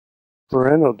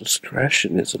Parental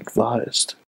discretion is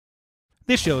advised.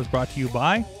 This show is brought to you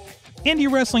by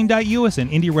IndieWrestling.us and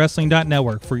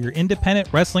IndieWrestling.network for your independent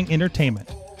wrestling entertainment.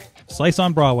 Slice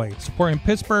on Broadway, supporting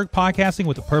Pittsburgh podcasting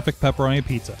with the perfect pepperoni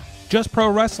pizza. Just Pro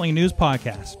Wrestling News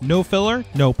Podcast. No filler,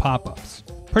 no pop-ups.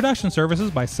 Production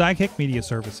services by Sidekick Media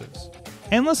Services.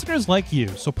 And listeners like you,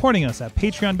 supporting us at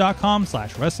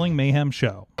patreon.com/Wrestling Mayhem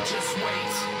Show. Just wait,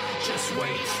 just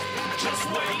wait,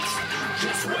 just wait,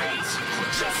 just wait,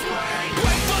 just wait.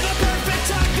 Wait for the perfect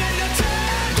time then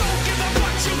attack. Don't give up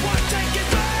what you want, take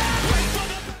it back. Wait for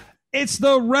the... It's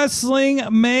the Wrestling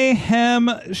Mayhem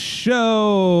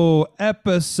Show,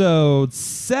 episode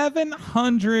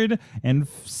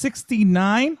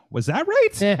 769. Was that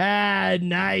right?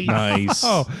 Nice. Nice.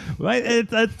 Oh,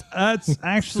 that's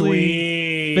actually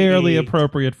Sweet. fairly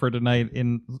appropriate for tonight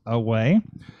in a way.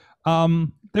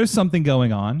 There's something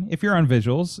going on. If you're on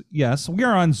visuals, yes, we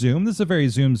are on Zoom. This is a very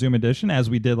Zoom edition, as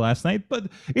we did last night, but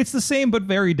it's the same but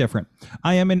very different.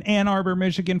 I am in Ann Arbor,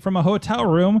 Michigan, from a hotel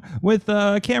room with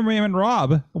cameraman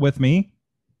Rob with me.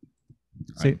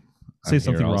 Say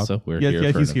something, Rob. Also. We're yeah, here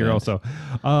yeah, for he's an here event.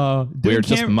 also. We're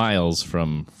just miles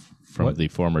from What? the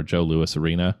former Joe Louis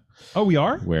Arena, Oh, we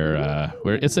are? where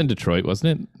it's in Detroit,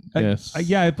 wasn't it? Yes.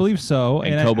 Yeah, I believe so.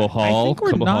 And Cobo Hall. I think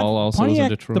we're Cobo not, Hall also Pontiac, is in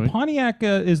Detroit. The Pontiac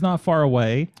is not far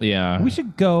away. Yeah. We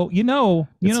should go. The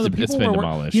It's people been we're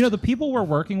demolished. the people we're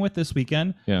working with this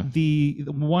weekend. Yeah. The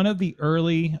one of the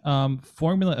early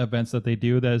formula events that they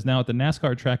do that is now at the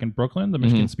NASCAR track in Brooklyn, the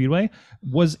Michigan Speedway,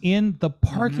 was in the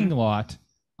parking lot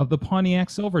of the Pontiac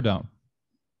Silverdome.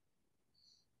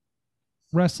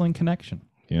 Wrestling connection.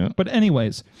 Yeah. But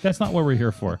anyways, that's not what we're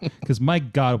here for. Because my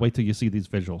God, wait till you see these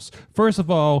visuals. First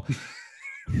of all,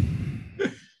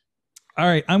 all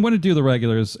right, I'm going to do the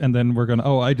regulars, and then we're going to...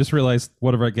 Oh, I just realized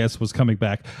one of our guests was coming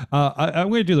back. I'm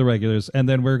going to do the regulars, and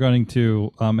then we're going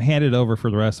to hand it over for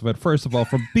the rest of it. First of all,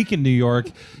 from Beacon, New York,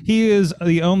 he is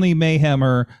the only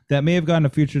Mayhemmer that may have gotten a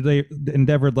future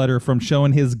endeavored letter from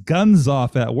showing his guns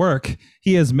off at work.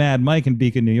 He is Mad Mike in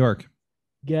Beacon, New York.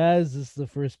 Guys, this is the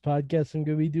first podcast I'm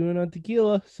going to be doing on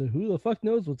tequila, so who the fuck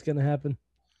knows what's going to happen.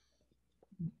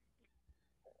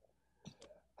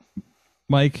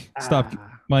 Mike, stop.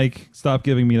 Mike, stop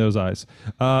giving me those eyes.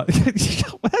 That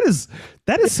is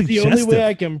It's the suggestive. only way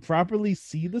I can properly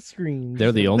see the screen.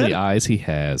 They're the only eyes he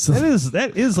has.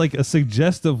 That is like a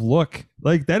suggestive look.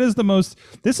 Like this is the most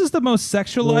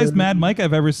sexualized Mad Mike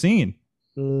I've ever seen.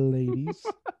 Ladies.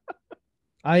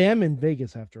 I am in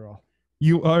Vegas after all.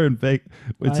 You are in Vegas,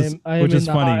 which is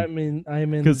funny I'm in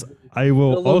because I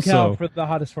will the locale also. for the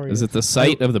hottest party. Is it the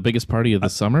site of the biggest party of the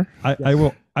summer? I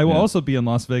will Yeah. also be in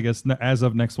Las Vegas as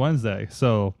of next Wednesday.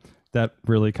 So that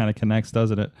really kind of connects,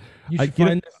 doesn't it?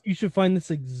 You should find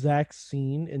this exact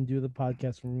scene and do the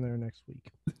podcast from there next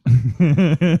week.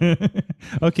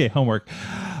 Okay, homework.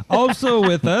 Also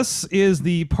with us is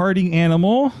the party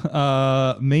animal,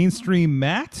 Mainstream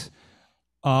Matt.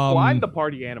 Well, I'm the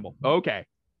party animal. Okay.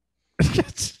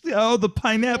 Oh, the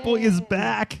pineapple is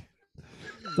back.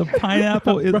 The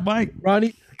pineapple is Mike.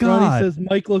 Ronnie says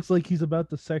Mike looks like he's about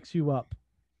to sex you up.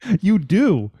 You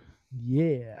do.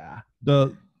 Yeah.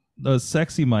 The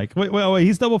sexy Mike. Wait,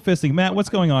 he's double fisting. Matt, what's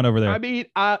going on over there? I mean,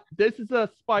 this is a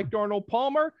Spike Darnold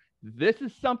Palmer. This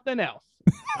is something else.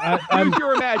 Use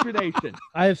your imagination.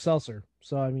 I have seltzer,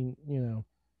 so I mean,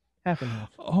 half and half.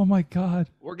 Oh my God.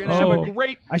 We're gonna have a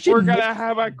great. We're gonna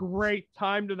have a great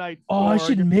time tonight. Oh, I Sorg.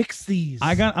 should mix these.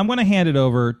 I'm going to hand it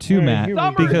over to All right, Matt here we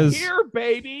Summer's because here,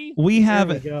 baby. we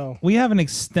There we have go. an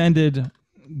extended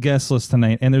guest list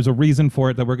tonight, and there's a reason for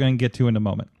it that we're going to get to in a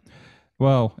moment.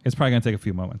 Well, it's probably going to take a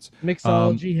few moments.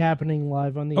 Mixology happening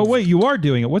live on the. Oh wait, you are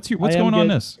doing it. What's going on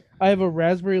this? I have a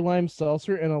raspberry lime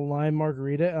seltzer and a lime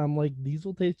margarita. And I'm like, these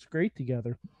will taste great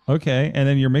together. Okay, and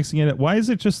then you're mixing it. Why does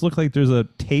it just look like there's a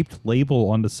taped label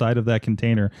on the side of that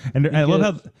container? And I love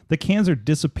how the cans are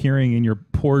disappearing in your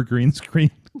poor green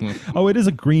screen. Oh, it is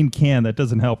a green can. That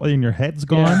doesn't help. And your head's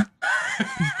gone.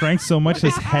 He drank so much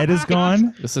his head is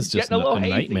gone. This is just Getting a little a hazy.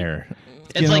 nightmare.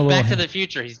 It's like Back to the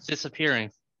Future. He's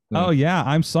disappearing. Oh yeah,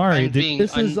 I'm sorry.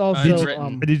 This is also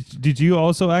unwritten. Did you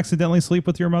also accidentally sleep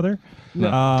with your mother?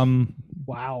 No.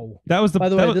 Wow. That was the By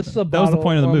the way, this is a that was the bottle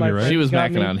point of the all movie, my right? She was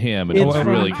got macking me. on him, and It's it's from-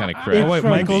 really kind of Oh crazy. wait, from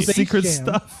Michael's Space secret Jam.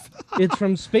 stuff. It's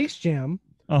from Space Jam,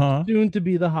 Uh-huh. soon to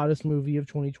be the hottest movie of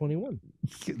 2021.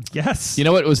 Yes. You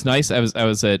know what was nice? I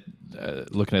was at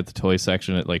looking at the toy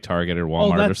section at like Target or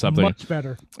Walmart that's or something, much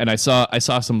better. and I saw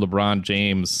some LeBron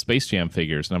James Space Jam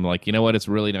figures, and I'm like, you know what? It's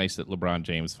really nice that LeBron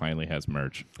James finally has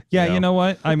merch. Yeah, you know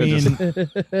what? I mean, just-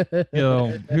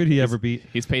 who'd he ever beat?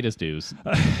 He's paid his dues.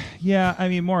 Yeah, I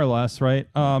mean, more or less, right?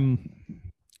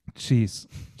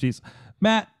 Jeez.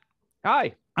 Matt,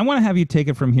 Hi. I want to have you take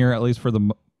it from here, at least for the.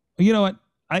 You know what?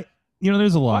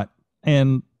 There's a lot,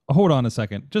 and hold on a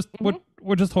second. Just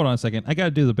just hold on a second. I got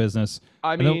to do the business.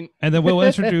 And then we'll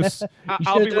introduce.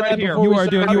 I'll be right here.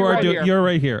 You're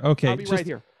right here. Okay. I'll be right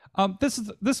here. This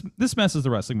mess is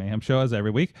the Wrestling Mayhem Show as every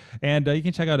week, and you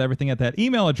can check out everything at that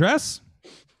email address.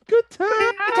 Good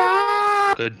time.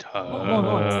 Good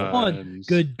time. On.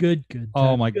 Good.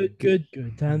 Oh my good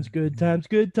times. Good times.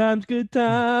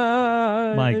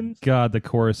 My God, the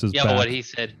chorus is Yeah, back. what he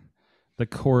said. The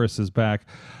chorus is back.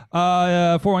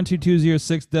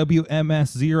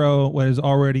 412-206-WMS0. What is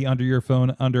already under your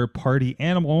phone under Party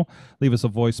Animal? Leave us a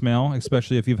voicemail,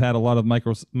 especially if you've had a lot of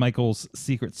Michael's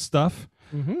secret stuff.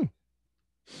 Mm-hmm.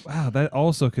 Wow, that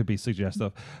also could be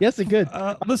suggestive. Yes, it could.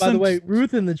 Listen, by the way,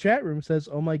 Ruth in the chat room says,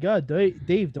 "Oh my God,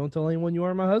 Dave, don't tell anyone you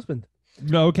are my husband."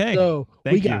 Okay. So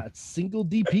Thank we you. got single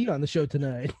DP on the show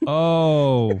tonight.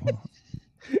 Oh.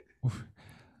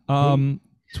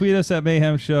 Tweet us at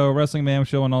Mayhem Show, Wrestling Mayhem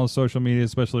Show on all the social media,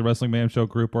 especially Wrestling Mayhem Show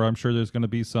group, where I'm sure there's going to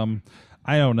be some,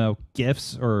 I don't know,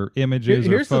 GIFs or images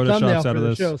Here's or the thumbnail photoshops out for of the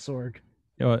this. show, Sorg.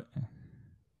 You know what?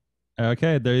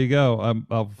 Okay, there you go.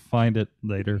 I'll find it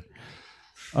later.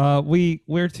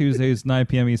 We're Tuesdays 9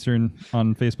 p.m. Eastern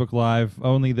on Facebook Live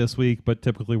only this week, but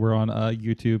typically we're on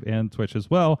YouTube and Twitch as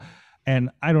well.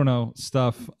 And I don't know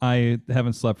stuff. I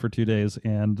haven't slept for 2 days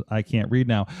and I can't read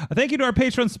now. Thank you to our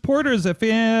Patreon supporters at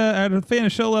the fan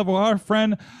of show level. Our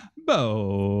friend Bo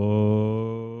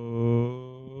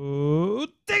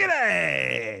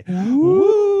Diggity,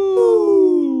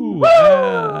 Woo!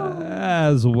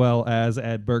 As well as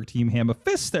Ed Burke, Team Hammer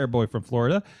Fist, their boy from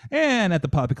Florida, and at the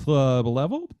Poppy Club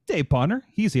level, Dave Ponder.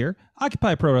 He's here.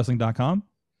 OccupyProWrestling.com.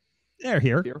 They're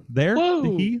here. There.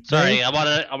 Sorry, I'm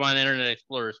on Internet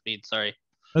Explorer speed. Sorry.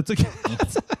 That's okay.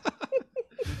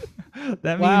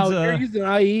 That Wow, means you're using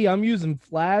IE. I'm using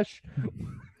Flash.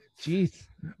 Jeez.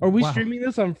 Are we streaming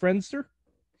this on Friendster?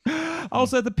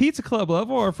 Also at the Pizza Club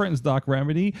level, our friends Doc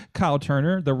Remedy, Kyle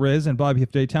Turner, The Riz, and Bobby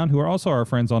F. Daytown, who are also our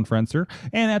friends on Friendster.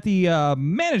 And at the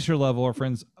manager level, our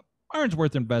friends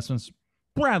Ironsworth Investments,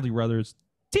 Bradley Ruthers,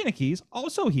 Tina Keys,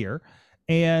 also here.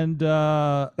 And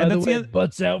By and the that's way, the end.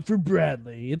 butts out for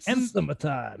Bradley. It's the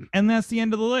summertime. And that's the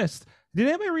end of the list. Did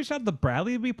anybody reach out to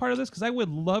Bradley to be part of this? Because I would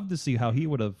love to see how he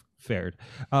would have fared.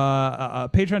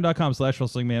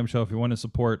 Patreon.com/Wrestling Mayhem Show if you want to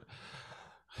support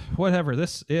whatever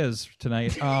this is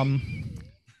tonight.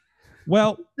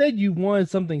 Well, You said you wanted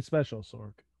something special,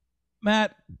 Sorg.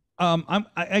 Matt,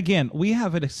 again, we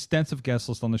have an extensive guest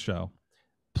list on the show.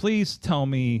 Please tell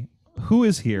me who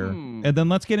is here, and then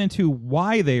let's get into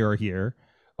why they are here.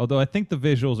 Although I think the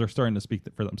visuals are starting to speak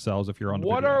for themselves if you're on the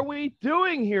What video. are we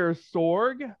doing here,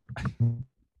 Sorg?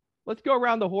 Let's go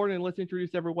around the horn and let's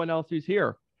introduce everyone else who's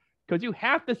here. Because you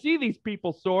have to see these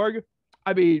people, Sorg.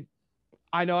 I mean,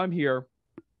 I know I'm here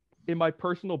in my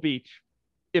personal beach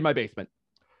in my basement.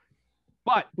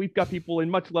 But we've got people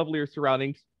in much lovelier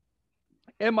surroundings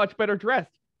and much better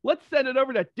dressed. Let's send it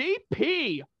over to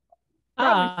DP.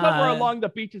 Probably somewhere along the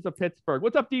beaches of Pittsburgh.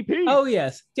 What's up, DP? Oh,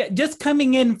 yes. Yeah, just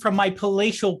coming in from my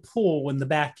palatial pool in the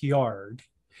backyard.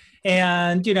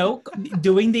 And,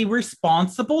 doing the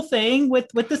responsible thing with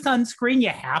the sunscreen. You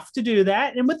have to do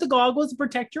that. And with the goggles to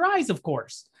protect your eyes, of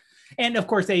course. And, of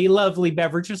course, a lovely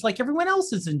beverage just like everyone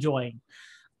else is enjoying.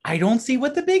 I don't see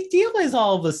what the big deal is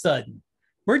all of a sudden.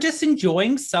 We're just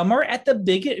enjoying summer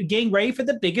getting ready for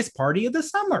the biggest party of the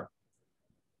summer.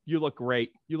 You look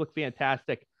great. You look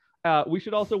fantastic. We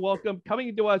should also welcome,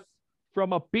 coming to us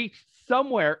from a beach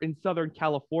somewhere in Southern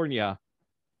California,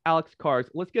 Alex Cars.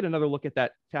 Let's get another look at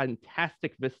that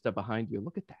fantastic vista behind you.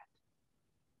 Look at that.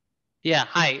 Yeah,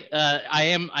 hi. I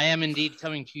am indeed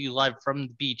coming to you live from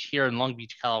the beach here in Long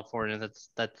Beach, California.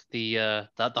 That's the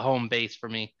home base for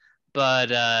me.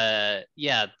 But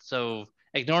yeah, so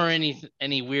ignore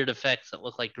any weird effects that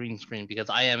look like green screen because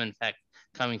I am in fact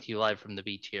coming to you live from the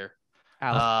beach here.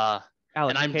 Alex,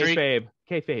 and I'm kayfabe,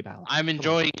 Alex. I'm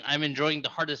enjoying the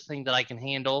hardest thing that I can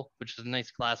handle, which is a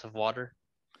nice glass of water.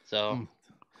 So,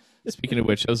 Speaking of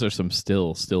which, those are some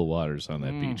still waters on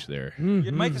that beach there.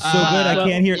 Your mic is so good, I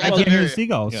can't hear. yeah, I can't hear the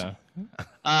seagulls. Yeah.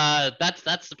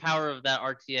 that's the power of that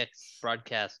RTX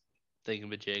broadcast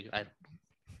thingamajig.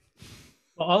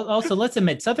 Also, let's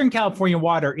admit, Southern California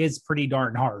water is pretty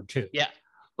darn hard, too. Yeah.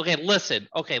 Okay, listen.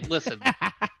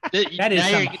 That is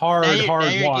some hard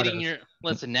water.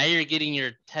 Now you're getting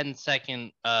your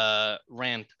 10-second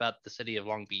rant about the city of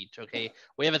Long Beach, okay?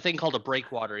 We have a thing called a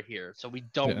breakwater here, so we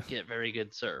don't get very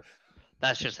good surf.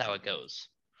 That's just how it goes.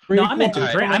 No, I meant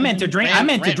to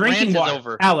drinking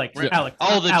water. Alex.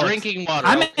 Oh, the Alex. drinking water.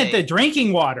 I meant the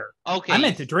drinking water. Okay. I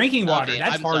meant the drinking water. Okay,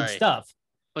 That's I'm hard sorry. stuff.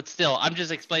 But still, I'm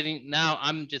just explaining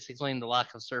the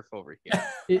lack of surf over here.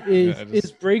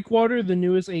 Is Breakwater the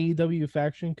newest AEW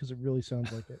faction? Because it really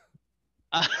sounds like it.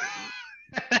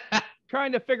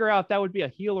 Trying to figure out that would be a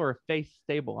heel or a face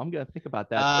stable. I'm gonna think about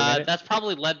that. For a minute. That's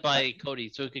probably led by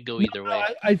Cody, so it could go either way.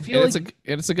 I feel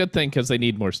it's a good thing because they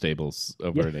need more stables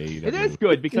over at AEW. It is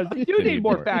good because they do need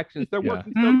more factions. They're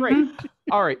working so great.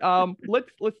 All right,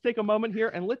 let's take a moment here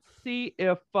and let's see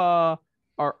if our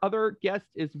other guest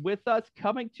is with us,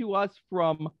 coming to us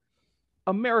from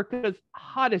America's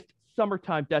hottest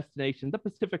summertime destination, the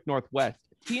Pacific Northwest.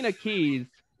 Tina Keys.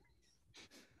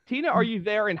 Tina, are you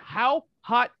there? And how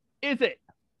hot is it?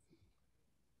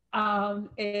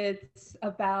 It's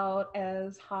about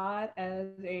as hot as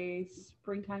a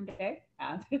springtime day.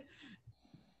 Awesome.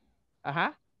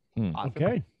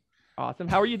 okay. Awesome.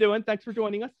 How are you doing? Thanks for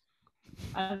joining us.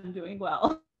 I'm doing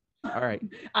well. All right.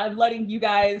 I'm letting you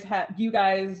guys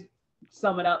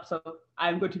sum it up. So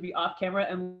I'm going to be off camera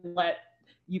and let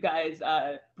you guys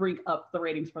bring up the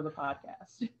ratings for the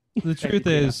podcast. The truth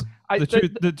is,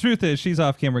 the truth is, she's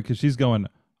off camera because she's going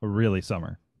really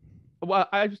summer. Well,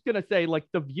 I was gonna say, like,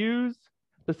 the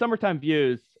summertime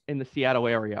views in the Seattle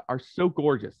area are so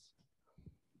gorgeous.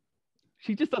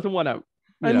 She just doesn't want to,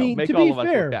 make all of us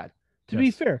look bad. To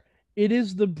be fair, it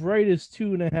is the brightest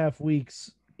 2.5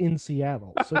 weeks in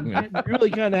Seattle, so you really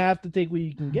kind of have to take what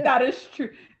you can get. That is true.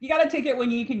 You got to take it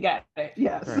when you can get it.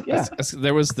 Yes. Right. Yeah.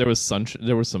 There was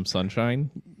some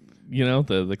sunshine.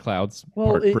 The clouds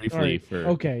part briefly for.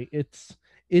 Okay,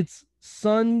 it's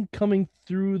sun coming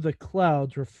through the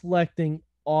clouds reflecting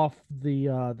off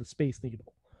the Space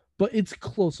Needle, but it's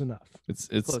close enough. It's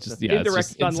Close just enough. it's Indirect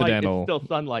just sunlight. incidental. It's still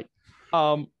sunlight.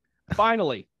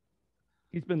 Finally,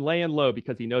 he's been laying low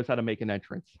because he knows how to make an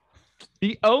entrance.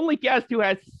 The only guest who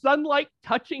has sunlight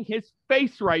touching his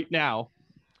face right now,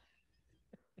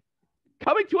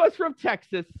 coming to us from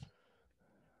Texas,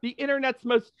 the internet's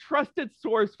most trusted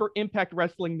source for Impact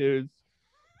Wrestling news,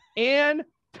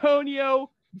 Antonio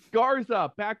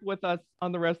Garza, back with us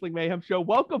on the Wrestling Mayhem Show.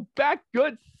 Welcome back,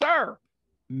 good sir.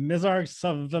 Mizarks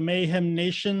of the Mayhem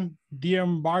Nation, the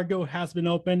embargo has been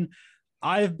opened.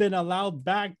 I've been allowed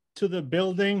back to the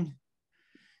building.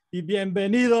 Y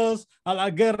bienvenidos a la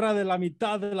guerra de la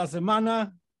mitad de la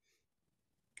semana.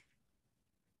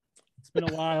 It's been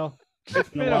a while. It's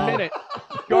been a minute.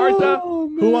 Garza.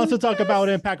 Who wants to talk about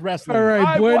Impact Wrestling? All right,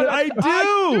 I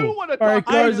Bueno. do want to talk All right,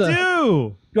 about Garza. it. I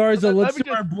do. Garza, Let let's me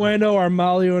do our Bueno, our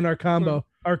Malio, and our combo.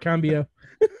 Our cambio.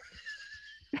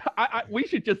 We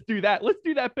should just do that. Let's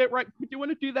do that bit right. Do you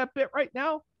want to do that bit right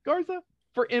now, Garza?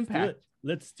 For Impact.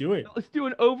 Let's do it. Let's do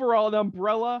an overall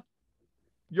umbrella.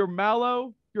 Your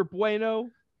Malo, your Bueno,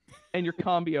 and your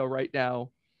Cambio right now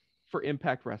for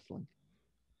Impact Wrestling.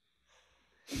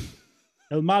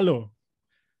 El Malo,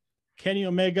 Kenny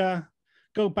Omega,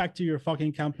 go back to your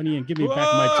fucking company and give me back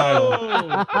my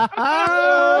title.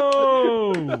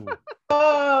 Oh!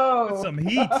 Oh, That's some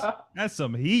heat. That's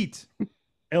some heat.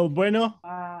 El Bueno,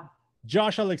 wow.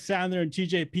 Josh Alexander and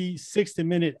TJP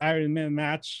 60-minute Iron Man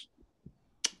match.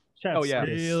 Oh, yeah.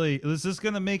 Really? Is this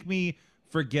going to make me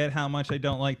forget how much I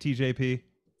don't like TJP?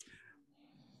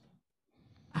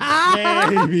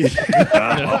 Maybe.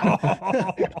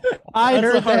 I That's a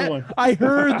heard hard that. one. I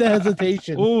heard the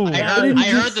hesitation. Ooh. I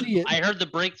heard the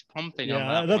brakes pumping Yeah,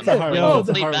 on that that's one. a hard I one. was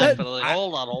That's a hard back, one. but like,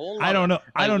 hold on. I don't know.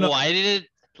 I don't know. Why did it?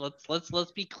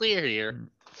 Let's be clear here.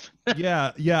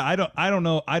 Yeah. I don't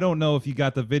know. I don't know if you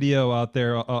got the video out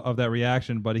there of that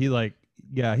reaction, but he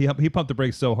pumped the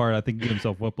brakes so hard I think he gave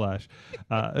himself whiplash.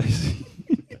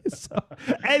 So,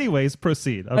 anyways,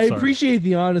 proceed. I appreciate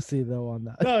the honesty though on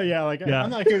that. Oh yeah, I'm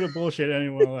not here to bullshit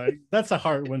anyone. Like that's a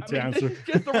hard one to answer. This is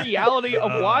just the reality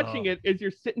of watching it. Is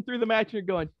you're sitting through the match and you're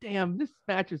going, "Damn, this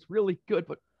match is really good,"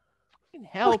 but fucking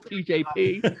hell,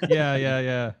 TJP.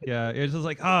 Yeah. It's just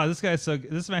like,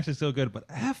 this match is so good, but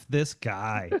F this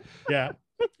guy. Yeah,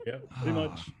 pretty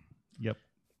much. Yep.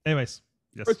 Anyways,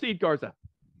 yes. Proceed, Garza.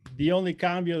 The only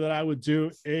cambio that I would do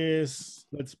is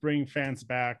let's bring fans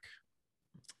back.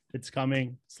 It's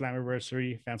coming.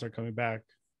 Slammiversary. Fans are coming back.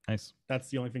 Nice. That's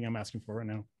the only thing I'm asking for right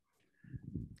now.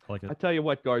 I like it. I tell you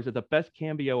what, Garza, the best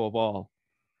cameo of all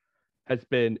has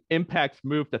been Impact's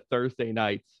move to Thursday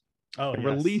nights. Oh, and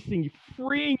yes.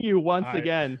 freeing you once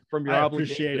again from your I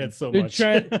obligation. appreciate it so They're much.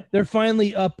 they're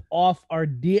finally up off our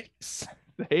dicks.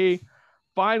 They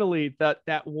finally that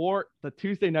war, the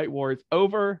Tuesday night war is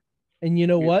over. And you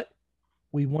know what?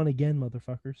 We won again,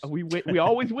 motherfuckers. We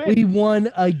always win. We won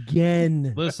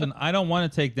again. Listen, I don't want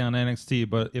to take down NXT,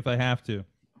 but if I have to,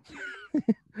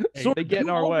 So they get in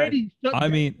you our way. already shut I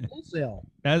down mean, Wholesale.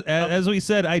 as we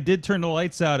said, I did turn the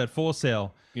lights out at Full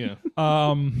Sail. Yeah.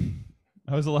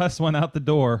 I was the last one out the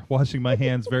door, washing my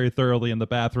hands very thoroughly in the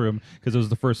bathroom because it was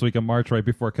the first week of March right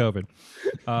before COVID.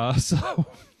 So,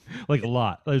 like a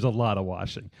lot. There's a lot of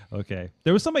washing. Okay.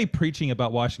 There was somebody preaching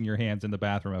about washing your hands in the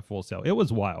bathroom at Full Sail. It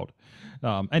was wild.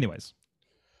 Anyways.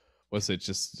 Was it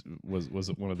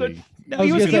one of the? No,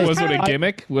 was it a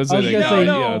gimmick? Was it?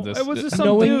 No. It was just some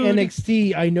knowing dude.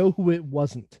 NXT, I know who it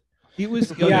wasn't. It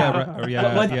was.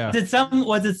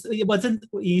 Wasn't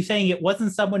you saying it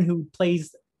wasn't someone who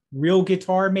plays real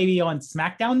guitar maybe on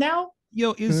SmackDown now?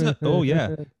 Yo, is oh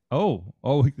yeah. Oh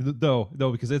no,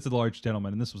 because it's a large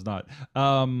gentleman, and this was not.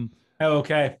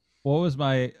 Okay. What was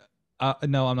my?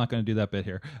 No, I'm not going to do that bit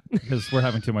here because we're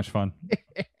having too much fun.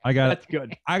 That's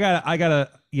good. I gotta.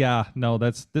 Yeah, no,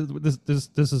 this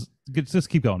is good. Just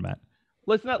keep going, Matt.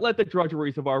 Let's not let the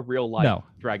drudgeries of our real life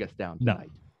drag us down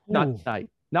tonight. No. Not tonight.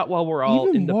 Not while we're all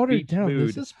Even in the watered beach down. mood.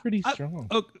 This is pretty strong.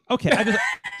 Okay,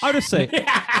 I'll just say.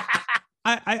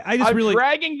 I just I'm really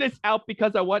dragging this out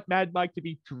because I want Mad Mike to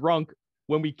be drunk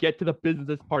when we get to the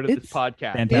business part of this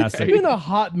podcast. Fantastic. It's been a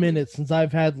hot minute since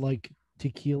I've had like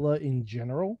tequila in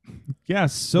general. Yeah,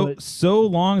 so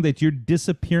long that you're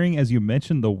disappearing as you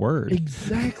mentioned the word.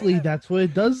 Exactly, that's what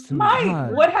it does to me.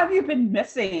 Mike, what have you been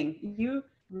missing? You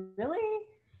really?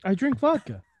 I drink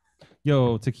vodka.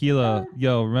 Yo, tequila.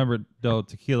 Yo, remember,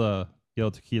 tequila. Yo,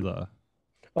 tequila.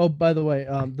 Oh, by the way,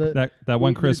 that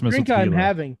one Christmas drink tequila. I'm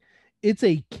having, it's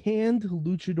a canned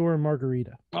luchador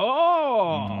margarita.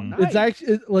 Oh, nice. It's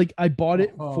actually like I bought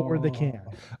it for the can.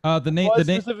 The name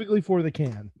specifically for the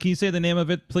can. Can you say the name of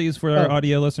it, please, for our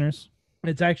audio listeners?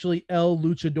 It's actually El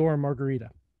Luchador Margarita.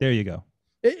 There you go.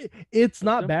 It's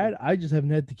not bad. I just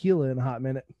haven't had tequila in a hot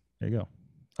minute. There you go.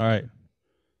 All right.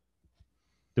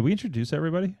 Did we introduce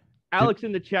everybody? Alex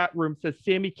in the chat room says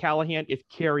Sammy Callahan is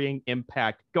carrying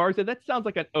Impact. Garza, that sounds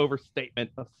like an overstatement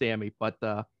of Sammy, but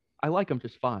I like him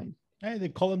just fine. Hey, they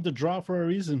call him the Draw for a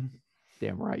reason.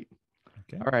 Damn right.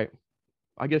 Okay. All right.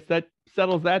 I guess that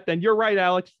settles that. Then you're right,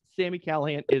 Alex. Sammy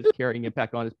Callahan is carrying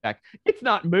Impact on his back. It's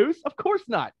not Moose. Of course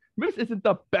not. Moose isn't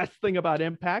the best thing about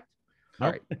Impact.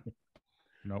 All right.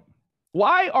 Nope.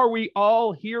 Why are we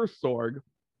all here, Sorg?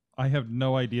 I have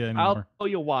no idea anymore. I'll tell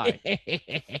you why.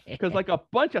 Because like a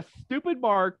bunch of stupid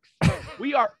marks,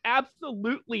 we are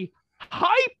absolutely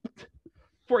hyped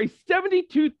for a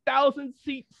 72,000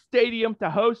 seat stadium to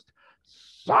host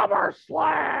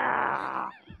SummerSlam.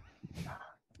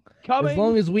 Coming, as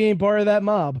long as we ain't part of that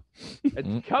mob.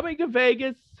 It's coming to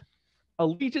Vegas,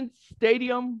 Allegiant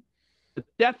Stadium, the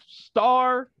Death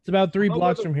Star. It's about 3 home of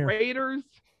blocks the from here. Raiders.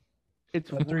 It's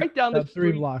About right down the 3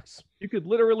 street. blocks. You could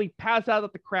literally pass out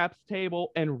at the craps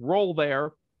table and roll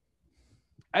there.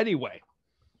 Anyway,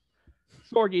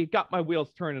 Sorgy got my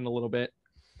wheels turning a little bit,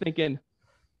 thinking,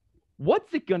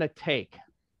 what's it going to take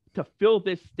to fill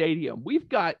this stadium? We've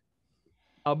got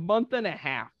a month and a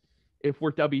half, if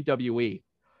we're WWE,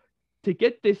 to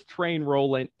get this train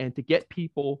rolling and to get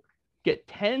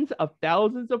tens of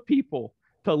thousands of people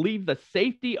to leave the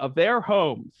safety of their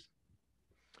homes,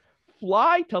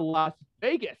 fly to Las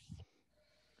Vegas,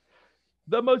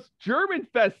 the most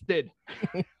German-fested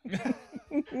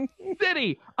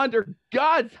city under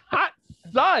God's hot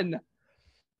sun.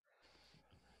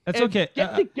 That's and okay.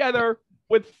 Get together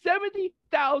with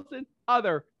 70,000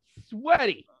 other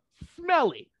sweaty,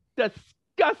 smelly,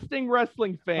 disgusting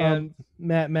wrestling fans.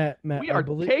 Matt, we are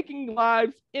taking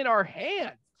lives in our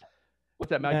hands.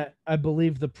 What's that, Matt? I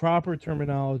believe the proper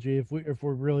terminology, if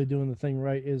we're really doing the thing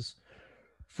right, is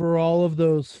for all of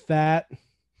those fat,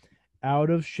 out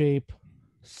of shape,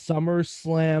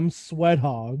 SummerSlam sweat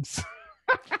hogs.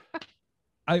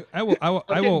 I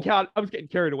was getting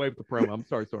carried away with the promo. I'm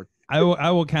sorry, Sorg. I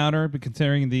will counter, but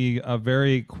considering the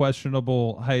very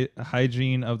questionable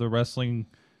hygiene of the wrestling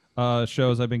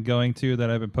shows I've been going to that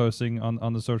I've been posting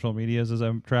on the social medias as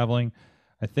I'm traveling,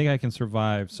 I think I can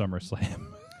survive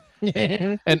SummerSlam.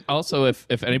 And also,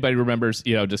 if anybody remembers,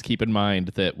 just keep in mind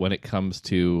that when it comes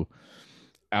to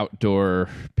outdoor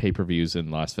pay-per-views in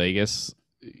Las Vegas,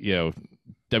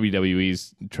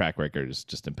 WWE's track record is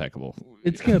just impeccable.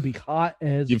 It's gonna be hot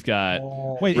as you've got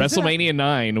WrestleMania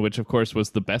 9, which of course was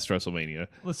the best WrestleMania.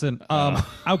 Listen,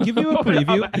 I'll give you a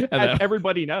preview. As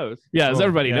everybody knows. Yeah, as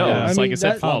everybody knows. I like I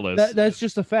said, flawless. That's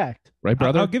just a fact, right,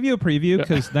 brother? I'll give you a preview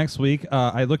because next week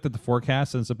I looked at the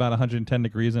forecast and it's about 110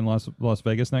 degrees in Las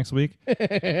Vegas next week,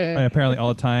 and apparently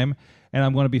all the time. And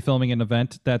I'm going to be filming an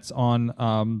event that's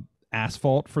on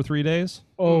asphalt for 3 days.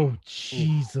 Oh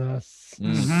Jesus! So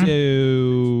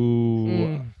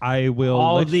I will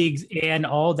all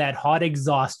that hot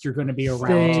exhaust you're going to be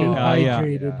around Stay too.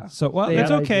 hydrated. So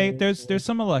it's okay. There's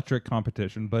some electric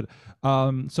competition, but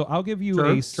so I'll give you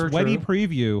a sweaty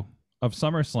preview of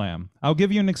SummerSlam. I'll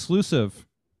give you an exclusive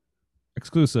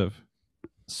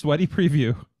sweaty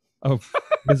preview of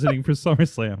visiting for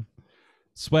SummerSlam.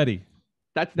 Sweaty.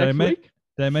 That's Did I next men- week.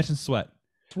 Did I mention sweat?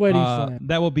 Sweaty Slam.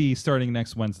 That will be starting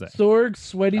next Wednesday. Sorg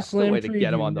Sweaty That's the Slam. way to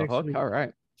get him preview on the next hook. week. All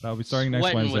right. That'll be starting next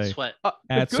Sweating with Wednesday sweat. The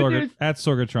at good news,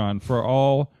 Sorgatron for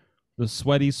all the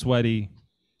sweatiness.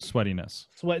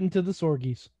 Sweating to the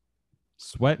Sorgies.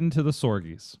 Sweating to the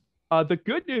Sorgies. the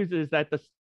good news is that the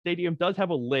stadium does have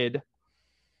a lid,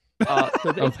 so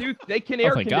they can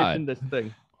air thank condition God. this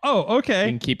thing. Oh, You okay.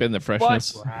 can keep in the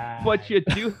freshness. But you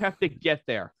do have to get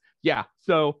there. Yeah.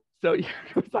 So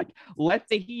it's like let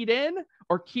the heat in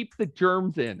or keep the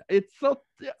germs in. It's so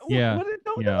Yeah, don't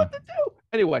know yeah. what to do.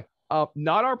 Anyway,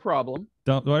 not our problem.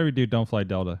 Whatever you do, don't fly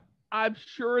Delta. I'm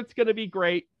sure it's going to be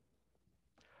great,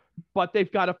 but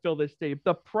they've got to fill this stadium.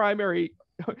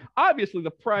 Obviously, the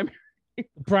primary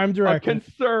Prime director.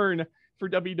 concern for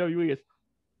WWE is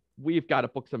we've got to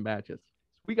book some matches.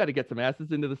 We got to get some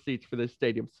asses into the seats for this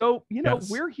stadium. So, Yes.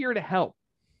 we're here to help.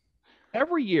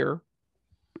 Every year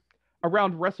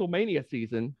around WrestleMania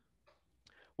season,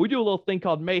 we do a little thing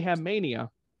called Mayhem Mania,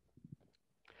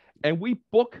 and we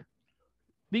book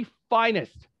the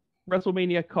finest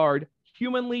WrestleMania card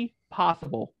humanly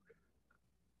possible.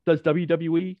 Does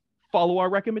WWE follow our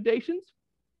recommendations?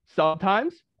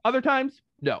 Sometimes. Other times,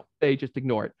 no. They just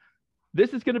ignore it.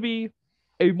 This is going to be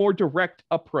a more direct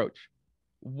approach.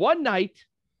 One night,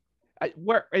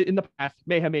 where in the past,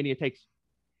 Mayhem Mania takes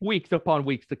weeks upon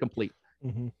weeks to complete.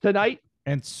 Mhm. Tonight,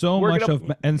 And so We're much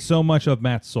of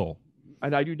Matt's soul.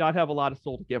 and I do not have a lot of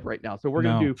soul to give right now, so we're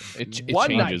No. going to do It one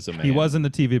changes a man. He was in the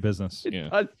TV business. It Yeah.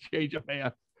 does change a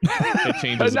man. It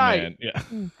changes a Tonight. man.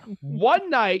 Yeah. One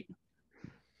night,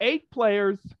 8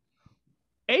 players,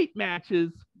 8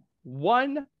 matches,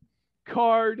 1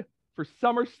 card for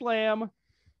SummerSlam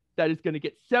that is going to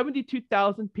get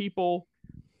 72,000 people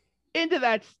into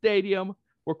that stadium.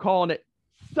 We're calling it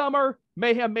Summer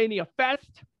Mayhem Mania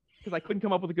Fest because I couldn't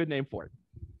come up with a good name for it.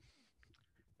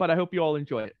 But I hope you all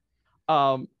enjoy it.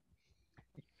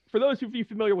 For those of you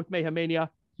familiar with Mayhem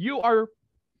Mania, you are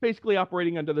basically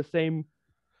operating under the same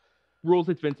rules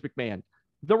as Vince McMahon.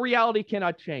 The reality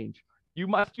cannot change. You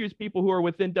must use people who are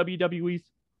within WWE's,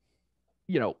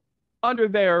 under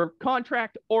their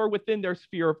contract or within their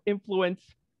sphere of influence.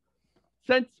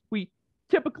 Since we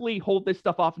typically hold this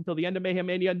stuff off until the end of Mayhem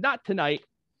Mania, not tonight.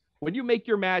 When you make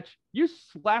your match, you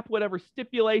slap whatever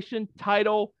stipulation,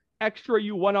 title, extra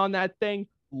you want on that thing,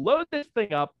 load this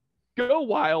thing up, go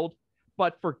wild,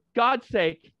 but for God's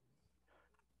sake,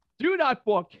 do not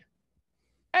book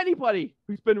anybody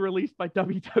who's been released by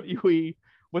WWE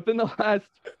within the last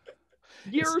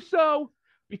year or so,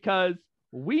 because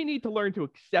we need to learn to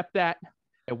accept that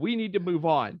and we need to move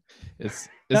on.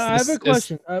 I have a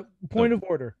question. Point of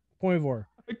order.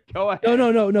 Go ahead.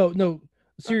 No.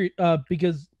 Serious.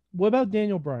 Because what about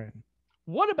Daniel Bryan?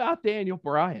 What about Daniel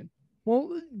Bryan?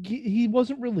 Well, he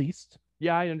wasn't released.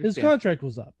 Yeah, I His understand. contract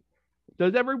was up.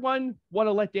 Does everyone want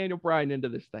to let Daniel Bryan into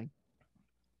this thing?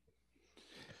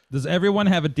 Does everyone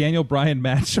have a Daniel Bryan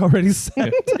match already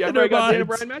set? Yeah, in their everybody got a Daniel minds?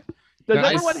 Bryan match? Does Nice.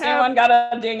 everyone have? Anyone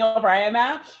got a Daniel Bryan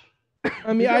match?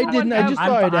 I mean, Does I everyone didn't. I have- just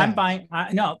thought I'd I'm ask.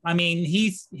 fine. No, I mean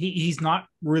he's not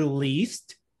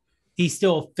released. He's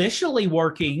still officially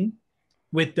working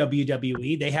with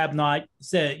WWE. They have not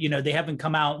said, they haven't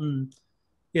come out and,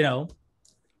 I'm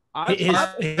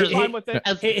fine with it.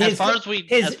 As far as we,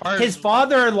 as far his as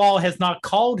father-in-law has not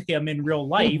called him in real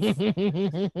life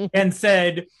and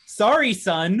said, "Sorry,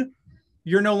 son,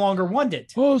 you're no longer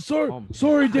wanted." Oh,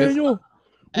 sorry, Daniel.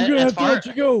 We're gonna as have to far- let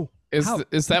you go.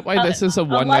 Is that why this is a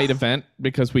one-night event?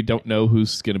 Because we don't know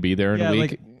who's going to be there in a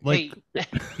week? like Hey,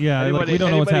 yeah, like Anybody- we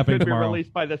don't know what's anybody happening could be tomorrow.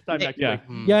 released by this time next Yeah.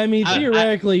 week. Yeah, I mean, I-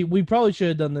 theoretically, we probably should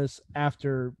have done this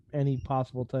after any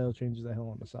possible title changes at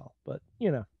Hell in a Cell. But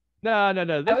No. I This would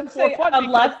is more say fun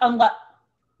unless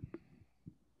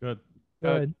Good. go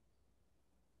ahead.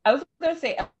 I was going to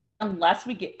say unless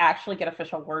we actually get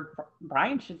official word,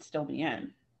 Brian should still be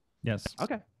in. Yes.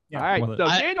 Okay. Yeah. All right. Well, So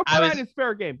I- Daniel I Bryan was- is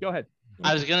fair game. Go ahead.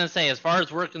 I was gonna say, as far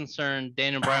as we're concerned,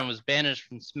 Daniel Bryan was banished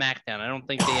from SmackDown. I don't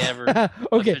think they ever.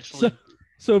 Okay, officially-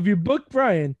 so if you book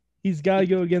Brian, he's got to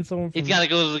go against someone. He's got to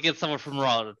go get someone from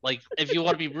Raw. Like, if you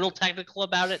want to be real technical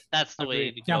about it, that's the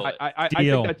way to go. I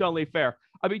Deal. think that's only fair.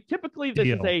 I mean, typically this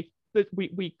Deal. is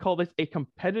we call this a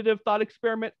competitive thought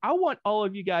experiment. I want all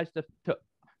of you guys to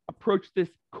approach this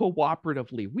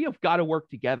cooperatively. We have got to work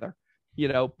together,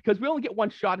 because we only get one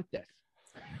shot at this.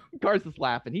 Garth is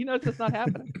laughing. He knows it's not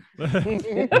happening. You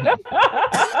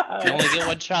only get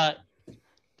one shot.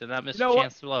 Did not miss You know a what?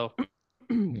 chance to blow.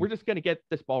 We're just going to get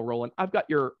this ball rolling. I've got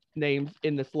your names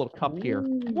in this little cup here.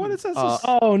 What is this?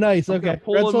 Oh, nice. I'm Okay. gonna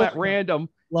pull Red them Soul- at random,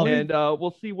 Love it. and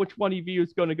we'll see which one of you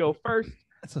is going to go first.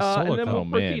 That's a solo And then cup. we'll Oh,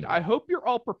 proceed. man. I hope you're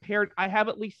all prepared. I have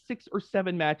at least 6 or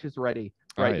 7 matches ready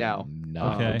right now.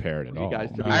 Not Okay. prepared at You all. guys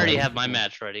to be I already ready. have my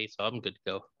match ready, so I'm good to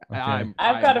go. Okay.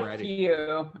 I've got a ready.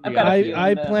 few. I've Yeah. got a few. I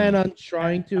in the- plan on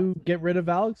trying to get rid of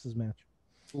Alex's match.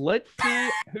 Let's see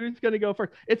who's going to go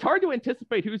first. It's hard to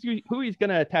anticipate who he's going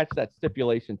to attach that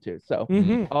stipulation to. So,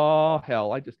 Mhm. oh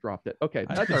hell, I just dropped it. Okay,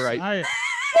 that's all right.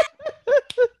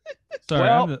 Sorry,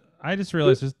 Well, I just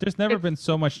realized there's never it's been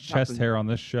so much chest nothing. hair on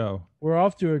this show. We're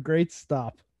off to a great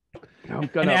stop. I'm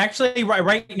And gonna. actually,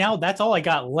 right now, that's all I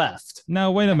got left.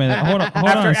 No, wait a minute. Hold on. Hold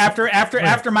on.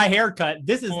 After my haircut,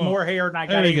 this is Hold on. more hair than I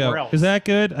got There we anywhere go. else. Is that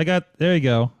good? There you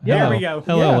go. Yeah, Hello. there we go.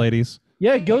 Hello, Yeah. ladies.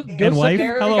 Yeah, go And wife.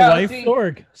 There we Hello, go. wife. See,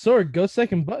 Sorg, go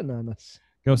second button on us.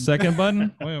 Go second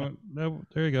button. Wait. No,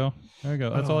 there you go. There you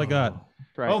go. That's all I got.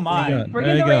 Right. Oh my! There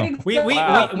bringing you the go. ratings We-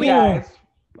 up, we- you guys.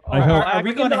 I hope. Are we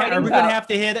Bringing going to the are we ratings going to up. have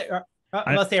to hit it?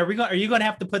 Let's say, are you going to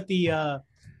have to put the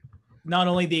not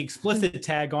only the explicit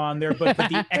tag on there, but put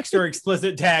the extra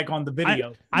explicit tag on the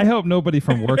video? I hope nobody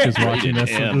from work is watching this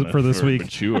for this week.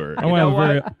 Mature. I want to have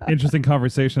a very interesting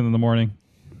conversation in the morning.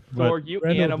 Or But you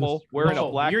Randall animal just- wearing No,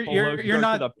 a black you're- polo you're shirt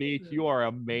not- to the beach. You are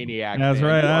a maniac. that's man.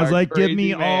 right. You I was are a like, give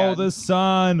me crazy all man. the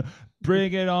sun.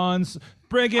 Bring it on.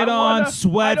 Bring it I on, wanna- I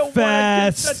Sweat don't wanna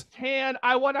get Fest. the tan.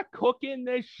 I want to cook in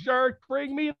this shirt.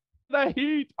 Bring me the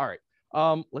heat. All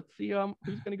right. Let's see.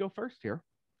 Who's going to go first here?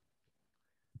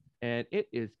 And it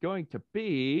is going to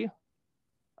be.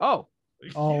 Oh.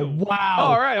 Oh, wow.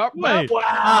 All right. Wait.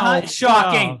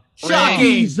 Shocking! Shocking!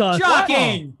 Jesus.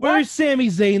 Shocking! Where's Sami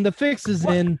Zayn? The fix is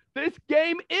What? in. This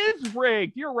game is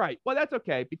rigged. You're right. Well, that's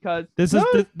okay because This is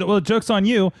well, joke's on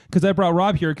you because I brought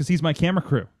Rob here because he's my camera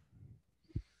crew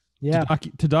Yeah.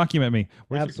 to document me.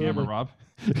 Where's Absolutely. your camera,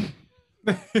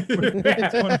 Rob?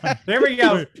 There we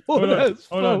go. Hold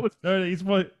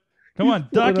on. Come on,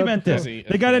 document this. Okay.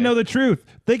 They got to know the truth.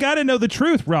 They got to know the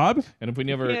truth, Rob. And if we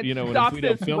never, Can't you know, stop if we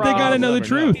don't this, film, Rob. They gotta know the we'll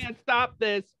never truth. can't stop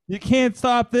this. You can't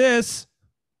stop this.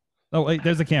 Oh wait,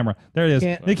 there's the camera. There it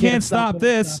is. They can't stop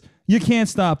this. You can't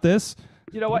stop this.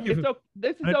 You know what? You-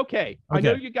 This is I- okay. I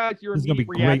know okay. you guys. Your This is gonna be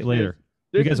immediate great reaction later. is,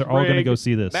 You this guys is are all gonna rigged. go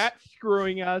see this. Matt's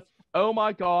screwing us. Oh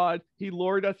my God, he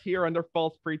lured us here under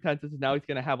false pretenses, and now he's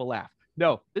gonna have a laugh.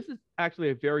 No, this is actually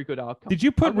a very good outcome. Did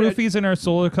you put I'm gonna- roofies in our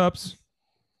solo cups?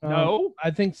 No,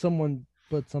 I think someone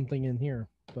put something in here,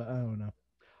 but I don't know.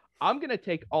 I'm gonna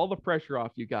take all the pressure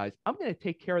off you guys. I'm gonna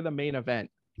take care of the main event.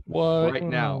 What? Right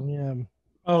now. Yeah.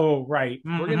 Oh, right.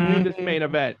 We're gonna do this main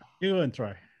event. You and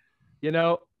try. You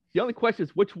know, the only question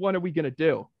is which one are we gonna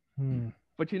do? Hmm.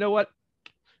 But you know what?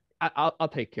 I'll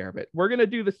take care of it. We're gonna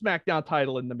do the SmackDown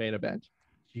title in the main event.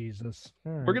 Jesus.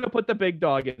 All right. We're gonna put the big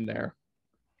dog in there.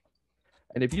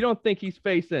 And if you don't think he's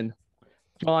facing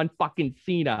John fucking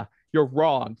Cena, you're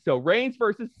wrong. So Reigns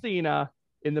versus Cena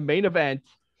in the main event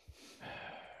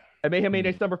at Mayhem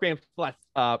Mania SummerFan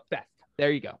Fest.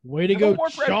 There you go. Way to No go, more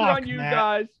pressure Chalk, on you Matt.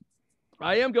 guys.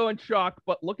 I am going shock,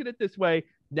 but look at it this way.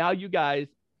 Now you guys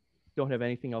don't have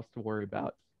anything else to worry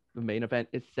about. The main event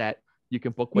is set. You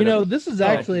can book You whatever. know, this is Oh,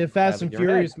 actually a Fast have in and your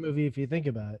head. Furious movie if you think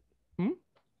about it. Hmm?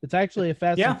 It's actually a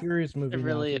Fast Yeah. and Furious movie. It now,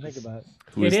 really if you is. think about it.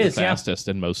 Who is It the is, yeah. fastest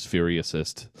and most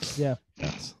furiousest? Yeah.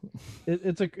 Yes.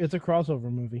 It's a crossover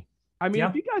movie. I mean, Yeah.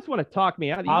 if you guys want to talk me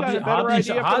out, you Hobbs- got a better Hobbs and idea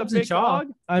Shaw- for the Hobbs and big Shaw.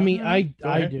 dog? I mean, Go I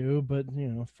ahead. do, but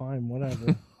fine,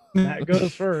 whatever. Matt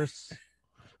goes first.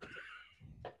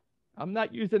 I'm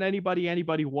not using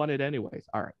anybody wanted anyways.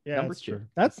 All right. Yeah, Number that's 2. true.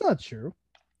 That's not true.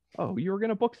 Oh, you were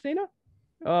gonna book Cena?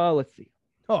 Let's see.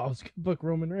 Oh, I was gonna book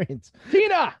Roman Reigns.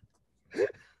 Tina.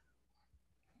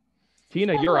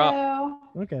 Tina, you're up. Hello.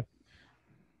 Okay.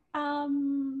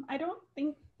 I don't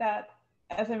think that,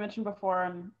 as I mentioned before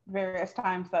on various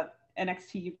times, that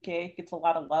NXT UK gets a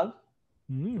lot of love.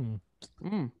 Mm.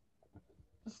 Mm.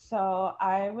 So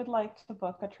I would like to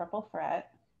book a triple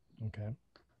threat. Okay.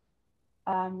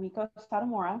 Miko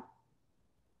Satomura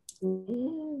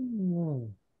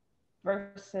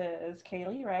versus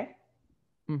Kaylee Ray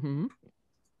Mm-hmm.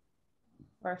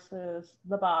 versus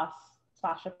the boss,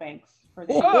 Sasha Banks, for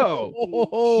the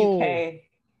Oh. UK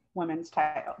women's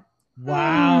title.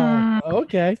 Wow.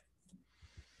 Okay.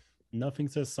 Nothing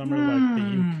says summer like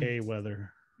the UK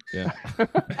weather. Yeah.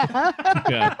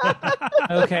 Yeah.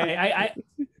 Okay,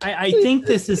 I think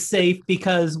this is safe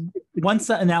because once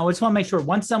now I just want to make sure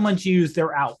once someone's used,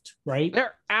 they're out, right?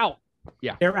 They're out.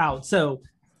 They're out. So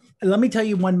let me tell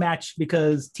you one match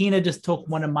because Tina just took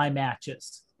one of my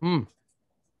matches. Mm.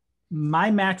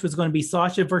 My match was going to be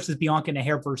Sasha versus Bianca in a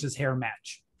hair versus hair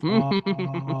match.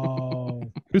 Mm-hmm. Oh.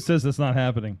 Who says that's not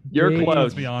happening? You're Dave. close.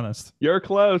 Let's be honest. You're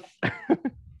close.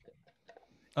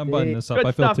 I'm buttoning this up. Good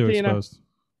I feel stuff, too Tina. exposed.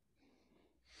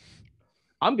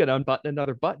 I'm gonna unbutton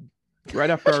another button right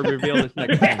after I reveal this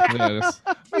next thing. Yes.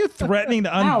 Are you threatening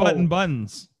to unbutton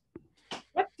buttons?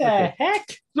 What the heck?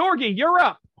 Zorgy, you're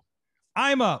up.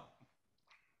 I'm up.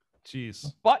 Jeez.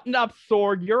 Button up,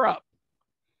 Sorg. You're up.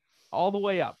 All the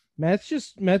way up. Matt's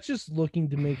just looking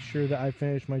to make sure that I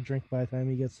finish my drink by the time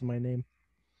he gets to my name.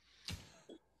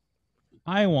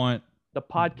 I want. The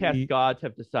podcast The- gods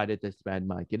have decided this, man,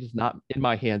 Mike. It is not in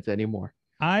my hands anymore.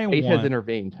 I Fate has want.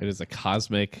 intervened. It is a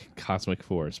cosmic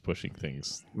force pushing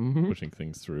things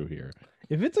through here.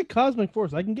 If it's a cosmic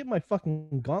force, I can get my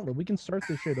fucking gauntlet. We can start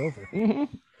this shit over.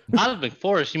 Cosmic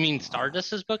Force, you mean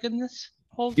Stardust is booking this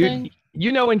whole thing?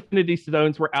 You know Infinity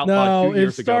Stones were outlawed No, 2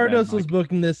 years if ago. man, Stardust was Mike.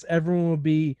 booking this, everyone would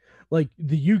be like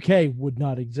the UK would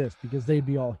not exist because they'd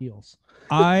be all heels.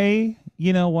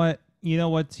 You know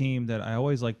what team that I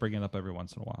always like bringing up every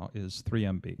once in a while is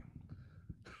 3MB.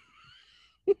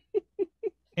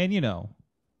 And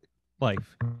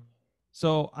life.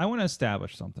 So I want to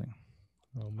establish something.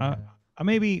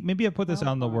 Maybe I put this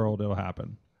out in the world, it'll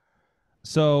happen.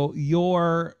 So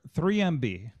your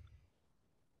 3MB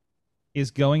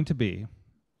is going to be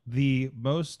the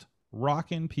most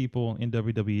rockin' people in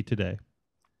WWE today.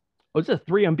 Oh, it's a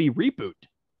 3MB reboot.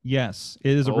 Yes,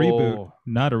 it is a reboot,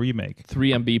 not a remake.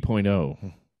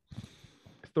 3MB.0.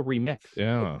 It's the remix.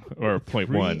 Yeah, or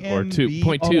 0.1 or 2.2,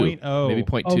 3MB.0. maybe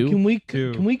 0.2. Oh, can we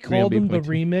Two. call 3MB them the 0.2.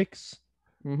 remix?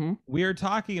 Mm-hmm. We are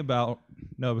talking about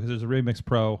because there's a Remix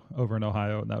Pro over in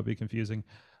Ohio, and that would be confusing.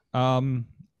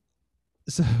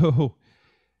 So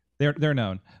they're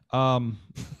known. I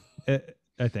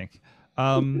think.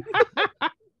 I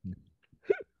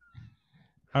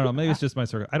don't know. Maybe it's just my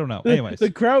circle. I don't know. Anyways, The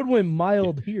crowd went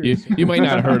mild here. You might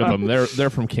not have heard of them. They're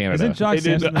from Canada. isn't Jock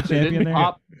Sampson the champion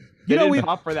there? They didn't we've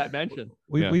hop for that mention.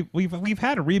 we've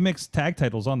had remix tag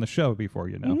titles on the show before,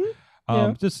 Mhm.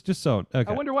 Yeah. Just so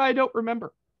okay. I wonder why I don't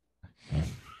remember.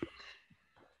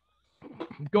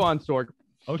 Go on, Sorg.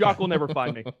 Jock will never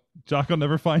find me. Jock will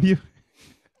never find you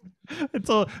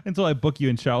until I book you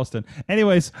in Charleston.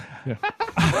 Anyways,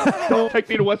 Don't take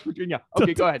me to West Virginia.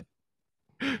 Okay, go ahead.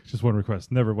 just one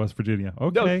request: never West Virginia.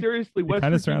 Okay. No, seriously, West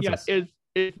kinda surrounds Virginia us.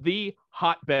 is the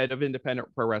hotbed of independent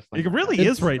pro wrestling. It really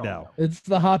It's- is right now. It's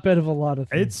the hotbed of a lot of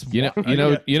things. It's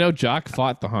Jock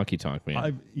fought the Honky Tonk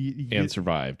Man and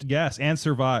survived. Yes, and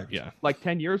survived. Yeah, Like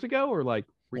 10 years ago, or like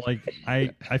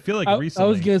I feel like I recently.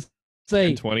 was gonna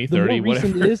say 20, the more 30,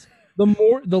 recent whatever. it is,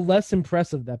 the less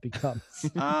impressive that becomes.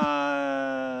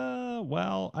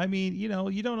 Well, I mean, you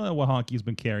don't know what Honky's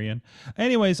been carrying.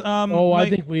 Anyways, I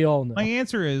think we all know. my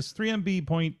answer is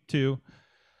 3MB.2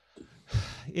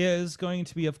 is going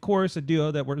to be, of course, a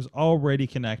duo that was already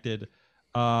connected.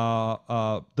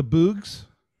 The Boogs.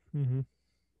 Mhm.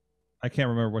 I can't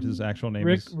remember what his actual name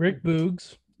Rick is. Rick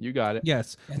Boogs. you got it.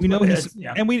 Yes, That's we know what it he's is,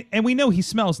 yeah. and we know he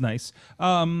smells nice.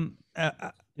 Just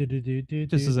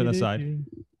as an aside.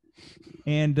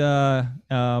 And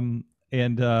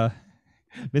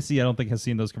Missy, I don't think has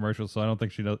seen those commercials, so I don't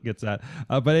think she gets that.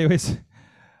 But anyways,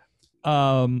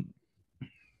 so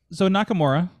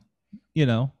Nakamura,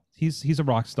 he's a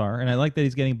rock star, and I like that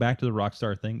he's getting back to the rock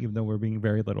star thing, even though we're being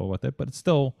very little with it. But it's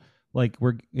still like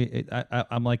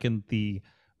I'm liking the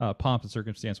pomp and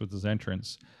circumstance with his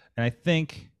entrance, and I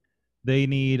think they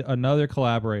need another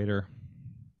collaborator.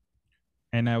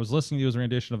 And I was listening to his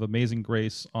rendition of "Amazing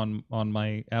Grace" on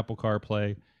my Apple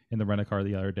CarPlay in the rent-a-car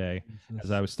the other day,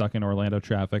 as I was stuck in Orlando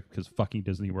traffic because fucking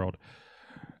Disney World.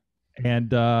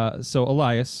 And so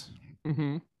Elias,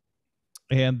 Mm-hmm.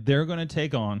 and they're going to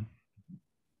take on,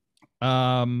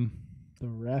 The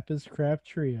Rap is Crap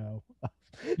Trio.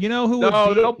 you know who? No,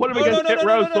 would be... don't put him against Hit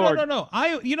Row Sword. No.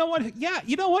 You know what? Yeah,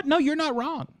 you know what? No, you're not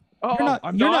wrong. Oh,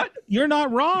 You're not. You're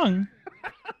not wrong.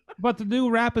 But the new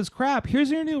Rap is Crap. Here's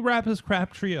your new Rap is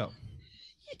Crap trio.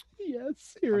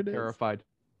 Yes, here it is. Terrified.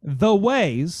 The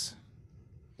Ways,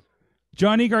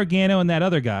 Johnny Gargano, and that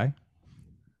other guy.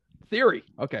 Theory.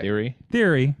 Okay.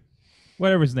 Theory,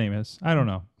 whatever his name is. I don't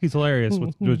know. He's hilarious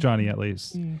with Johnny, at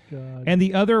least. Oh, God. And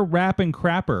the other rap and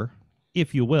crapper,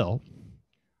 if you will,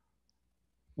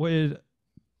 would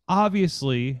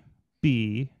obviously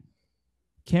be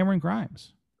Cameron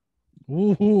Grimes.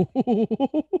 Ooh.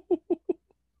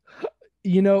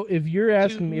 If you're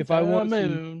asking me if I want to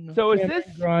see So is Cameron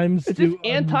this Grimes is do this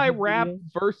anti-rap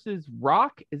versus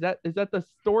rock? Is that the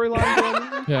storyline going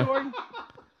on? Yeah. Story?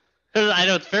 I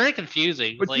know it's very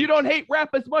confusing. But Like, you don't hate rap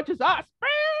as much as us.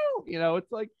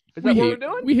 It's like, is that what we're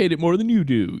doing? We hate it more than you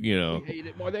do. We hate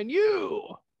it more than you.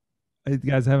 You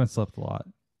guys haven't slept a lot.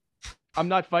 I'm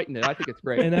not fighting it. I think it's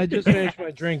great. And I just finished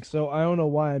my drink, so I don't know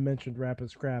why I mentioned rap and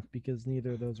scrap because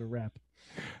neither of those are rap.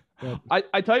 But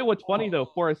I tell you what's funny though.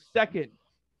 For a second,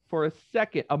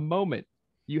 a moment,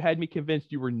 you had me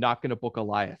convinced you were not going to book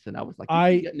Elias, and I was like,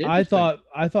 I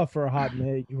thought for a hot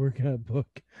minute you were gonna book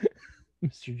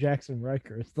Mr. Jackson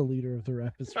Riker as the leader of the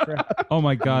rap and scrap. Oh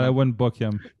my god, I wouldn't book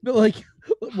him. But like,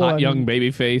 Hot young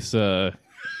baby face. Can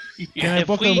I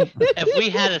book him? If we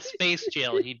had a space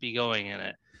jail, he'd be going in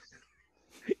it.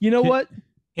 You know what?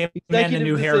 And a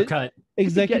new haircut.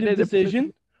 Executive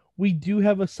decision. We do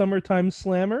have a summertime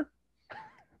slammer.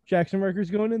 Jackson Riker's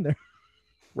going in there.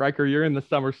 Riker, you're in the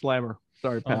summer slammer.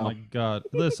 Sorry, pal. Oh my god!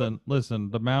 Listen.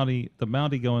 The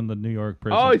Mountie going to New York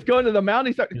prison. Oh, he's going to the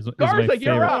Mountie. Is my Garza,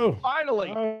 you're favorite. out.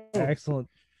 Finally. Excellent.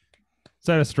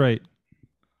 Set it straight.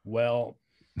 Well,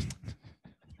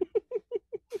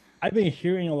 I've been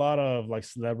hearing a lot of like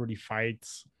celebrity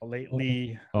fights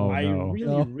lately. Oh, I no.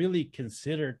 really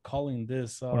considered calling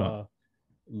this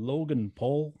Logan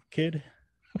Paul kid.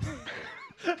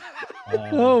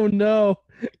 Oh no!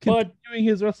 But Doing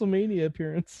his WrestleMania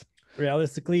appearance.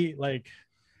 realistically, like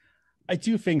I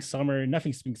do think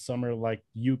nothing speaks summer like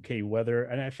UK weather,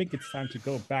 and I think it's time to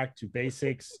go back to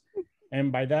basics.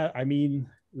 And by that I mean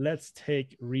let's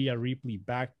take Rhea Ripley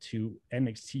back to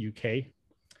NXT UK.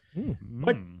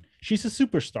 But she's a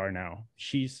superstar now.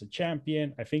 She's a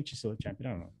champion. I think she's still a champion.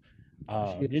 I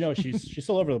don't know. She's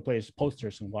all over the place,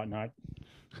 posters and whatnot.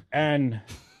 And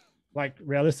like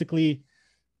realistically,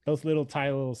 those little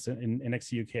titles in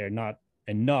NXT UK are not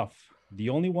enough. The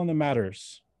only one that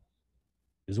matters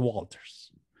is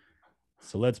Walters.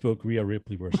 So let's book Rhea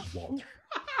Ripley versus Walter.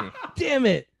 Damn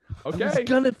it! Okay. I was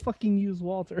gonna fucking use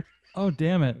Walter. Oh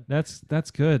damn it! That's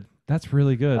good. That's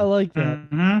really good. I like that.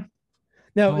 Mm-hmm.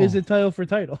 Now, is Oh. it title for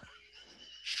title?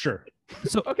 Sure.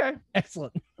 So Okay.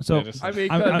 Excellent. so I mean,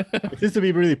 I'm- It seems to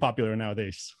be really popular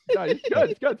nowadays.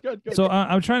 it's good. So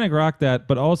I'm trying to grok that,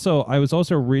 but also I was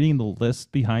also reading the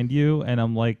list behind you, and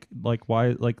I'm like why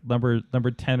like number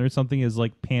 10 or something is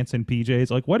like pants and PJs.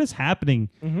 Like what is happening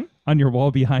on your wall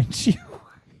behind you?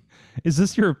 Is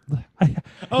this your?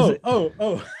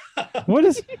 Oh. What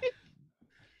is?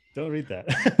 Don't read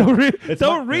that.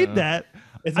 Don't read that.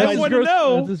 It's I my want to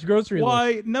know That's his grocery list.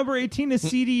 why number 18 is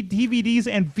CD, DVDs,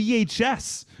 and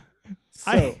VHS.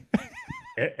 So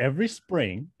every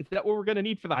spring Is that what we're gonna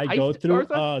need for the I heist, go through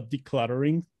Garza?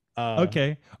 decluttering.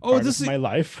 Okay. Oh, Part this of is my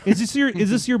life. is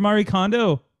this your Marie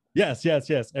Kondo? Yes.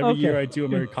 Every Okay. year I do a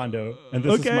Marie Kondo, and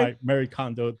this is Okay. my Marie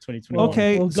Kondo 2021.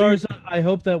 Okay. Well, so- Garza, I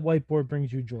hope that whiteboard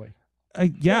brings you joy.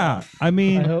 yeah. I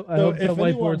mean, I hope So that if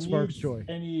anyone whiteboard sparks needs joy.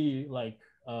 any like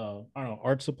I don't know,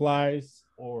 art supplies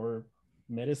or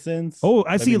medicines. oh,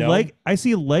 I let see me know. I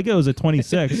see Legos at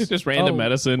 26. Just random Oh,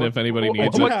 medicine if anybody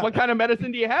needs what- it. What kind of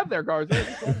medicine do you have there, Garza?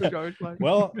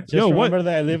 Well, just Yo, what- remember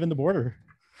that I live in the border.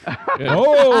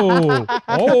 Oh.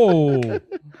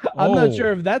 I'm not Oh.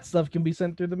 sure if that stuff can be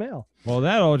sent through the mail. Well,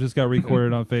 that all just got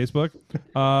recorded on Facebook.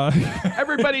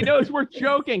 Everybody knows we're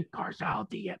joking. Garza, I'll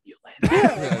DM you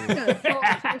later.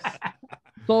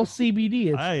 It's all CBD.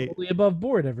 It's I- totally above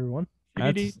board, everyone.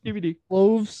 That's- DVD.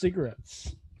 Clove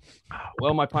cigarettes.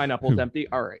 Well, my pineapple's empty.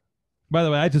 All right. By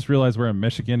the way, I just realized we're in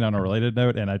Michigan on a related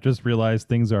note, and I just realized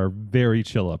things are very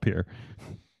chill up here.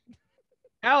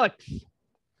 Alex.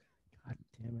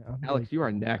 Damn it. I'm Alex, like- you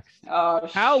are next. Oh,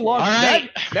 How shit. long? All right.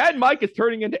 Mad Mike is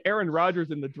turning into Aaron Rodgers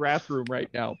in the draft room right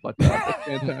now, but that's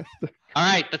fantastic. All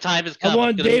right, the time has come. I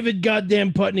want It's gonna- David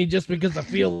goddamn Putney just because I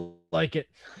feel like it.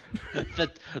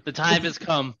 The time has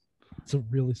come. It's a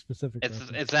really specific. It's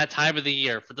reference. it's that time of the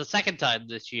year for the second time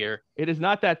this year. It is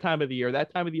not that time of the year.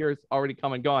 That time of the year is already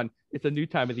come and gone. It's a new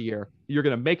time of the year. You're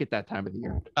gonna make it that time of the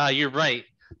year. You're right.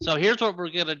 So here's what we're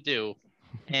gonna do,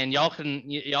 and y'all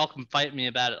can fight me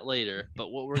about it later. But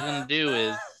what we're gonna do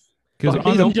is Because Fuck,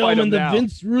 Ladies don't and fight gentlemen, him the now.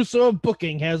 Vince Russo of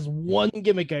booking has one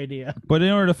gimmick idea. but in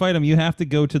order to fight him, you have to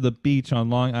go to the beach on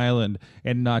Long Island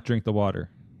and not drink the water.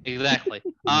 exactly.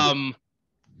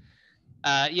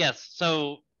 Yes.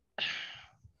 So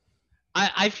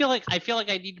I feel like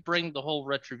I need to bring the whole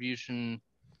retribution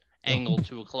angle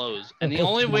to a close, and the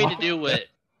only way to do it.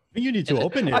 I think you need to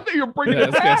open I it. thought you were bringing Yeah, I it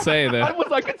was gonna back. say I that was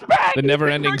like, it's back. the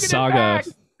never-ending He's bringing it saga. back.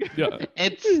 Yeah.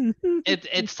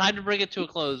 It's time to bring it to a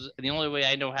close, and the only way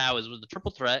I know how is with the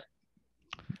triple threat.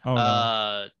 Oh,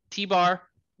 no. T-Bar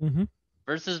Mhm.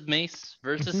 versus Mace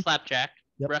versus Slapjack.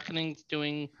 Yep. Reckoning's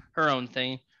doing her own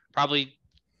thing. Probably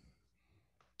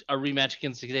a rematch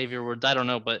against Xavier Woods. I don't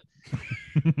know, but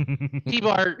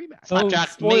T-Bar, Slapjack,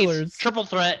 Mace, spoilers. triple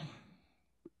threat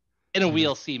in a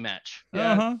WLC match.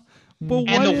 Uh-huh. But And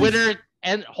what the is- winner,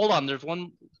 and hold on, there's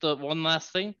one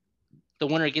last thing. The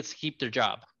winner gets to keep their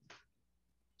job.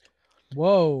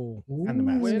 Whoa. And the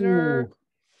mask. Winner Ooh.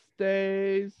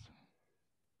 stays.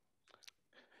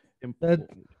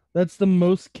 That's the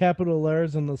most capital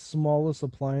letters and the smallest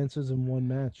appliances in one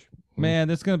match. Man,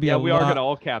 there's gonna be Yeah, a we lot. are gonna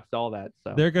all caps all that.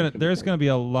 So There's gonna be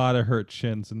a lot of hurt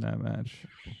shins in that match.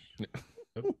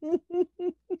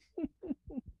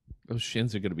 Those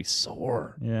shins are gonna be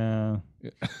sore. Yeah.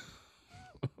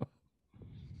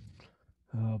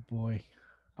 Oh boy.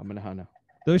 I'm gonna Hana.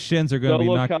 Those shins are gonna be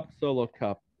Solo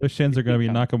cup. Those shins are gonna be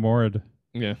Nakamura.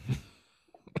 Yeah.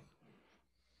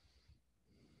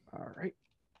 All right.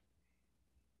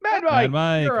 Mad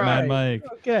Mike.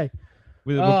 Okay.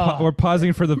 We're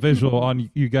pausing for the visual on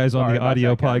you guys on Sorry the about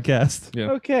audio that, guys. podcast.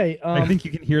 Yeah. Okay. I think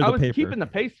you can hear I the was paper. keeping the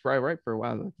pace right for a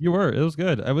while. You were. It was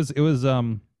good. It was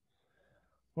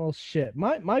Well, shit.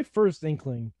 My first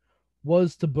inkling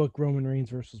was to book Roman Reigns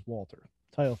versus Walter,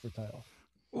 title for title.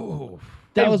 Ooh.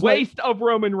 That A was waste of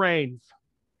Roman Reigns.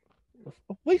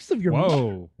 a waste of your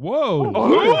Whoa.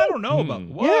 Oh. I don't know about.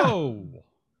 Whoa.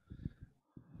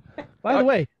 By the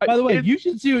way, is- you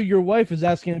should see what your wife is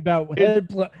asking about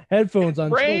headphones on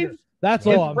Reigns- children. That's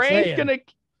all I'm saying.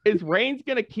 Is Reigns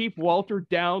gonna keep Walter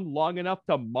down long enough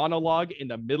to monologue in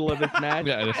the middle of his match?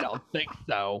 Yeah, I don't think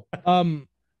so. Um,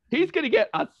 He's gonna get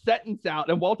a sentence out,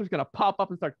 and Walter's gonna pop up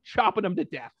and start chopping him to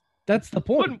death. that's the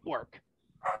point. Wouldn't work.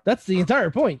 That's the entire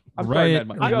point. I'm sorry, Right,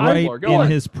 Mad Mike. right Go on.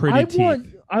 in his pretty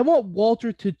teeth. I want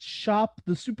Walter to chop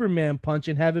the Superman punch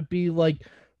and have it be like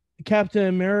Captain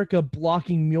America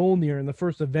blocking Mjolnir in the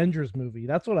first Avengers movie.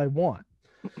 That's what I want.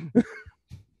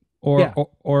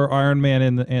 Or Iron Man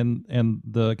and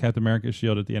the Captain America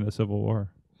shield at the end of Civil War.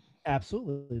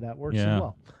 Absolutely, that works Yeah. as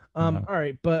well. All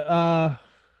right, but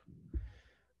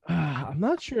I'm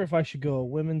not sure if I should go a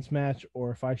women's match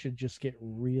or if I should just get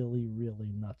really, really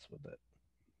nuts with it.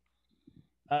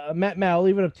 Matt, I'll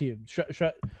leave it up to you.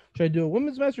 Should I do a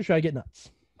women's match or should I get nuts?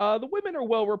 The women are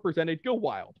well represented. Go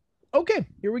wild. Okay,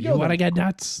 here we go. You want to then. get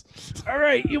nuts? All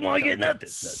right, you want to get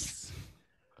nuts?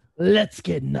 Let's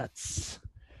get nuts.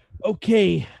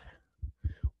 Okay,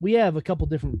 we have a couple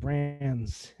different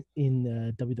brands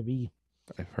in WWE,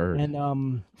 I've heard.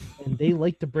 and they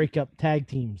like to break up tag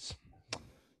teams.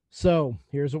 So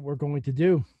here's what we're going to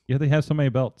do. Yeah, they have so many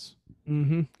belts.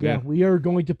 Yeah, Yeah. we are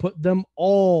going to put them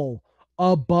all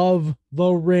above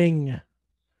the ring.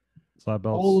 It's a lot of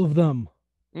belts. All of them.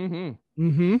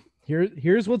 Mm-hmm.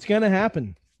 Here's what's gonna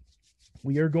happen.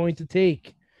 We are going to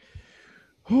take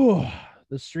the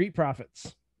Street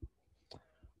Profits.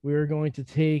 We are going to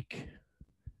take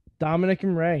Dominic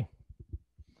and Ray.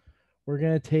 We're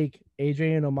gonna take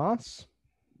AJ and Omos.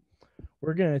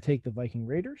 We're gonna take the Viking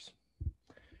Raiders.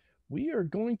 We are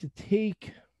going to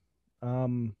take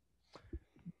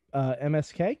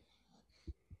MSK.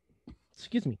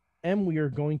 Excuse me. And we are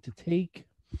going to take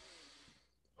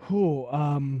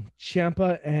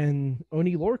Ciampa and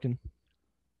Oni Lorcan.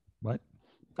 What?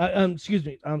 Excuse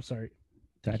me. I'm sorry.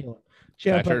 Thatcher.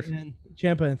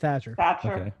 Ciampa and Thatcher.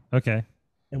 Okay.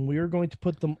 And we are going to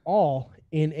put them all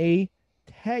in a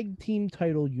tag team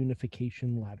title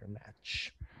unification ladder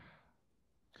match.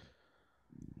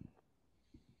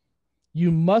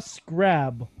 You must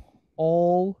grab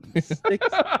all 6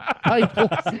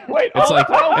 titles. Wait, It's like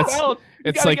it's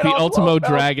it's like the Ultimo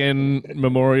Dragon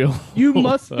Memorial. You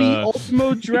must be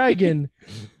Ultimo Dragon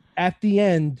at the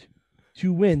end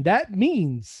to win. That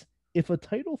means if a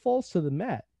title falls to the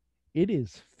mat, it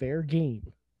is fair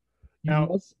game.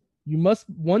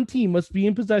 One team must be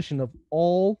in possession of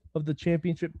all of the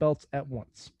championship belts at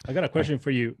once. I got a question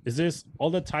for you. Is this all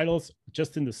the titles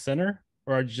just in the center,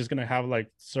 or are you just gonna have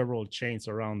like several chains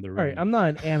around the ring? All right, I'm not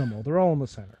an animal. They're all in the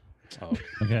center. Oh.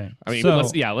 Okay. I mean, so,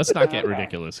 let's not get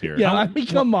ridiculous here. Yeah, I mean,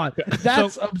 come on.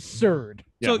 That's absurd.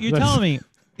 So you're telling me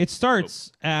it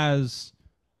starts as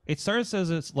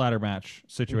its ladder match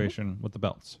situation with the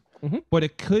belts, but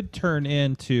it could turn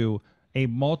into a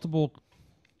multiple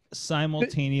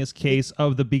simultaneous case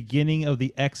of the beginning of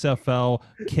the XFL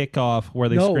kickoff where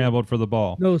they scrambled for the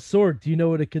ball. No, Sorg, do you know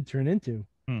what it could turn into?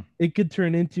 It could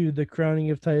turn into the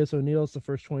crowning of Titus O'Neil as the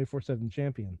first 24/7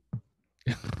 champion.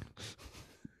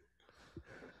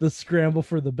 The scramble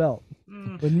for the belt.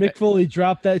 When Mick Foley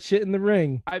dropped that shit in the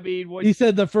ring, I mean, he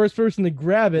said the first person to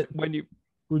grab it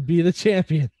would be the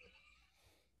champion.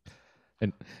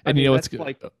 And I mean, you know what's that's good?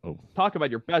 like talk about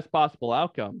your best possible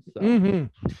outcomes. So. And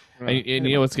you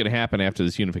know what's going to happen after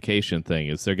this unification thing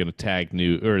is they're going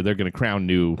to crown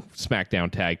new SmackDown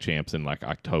tag champs in like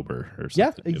October or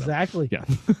something. Yeah, exactly. Yeah,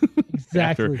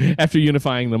 exactly. After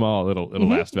unifying them all, it'll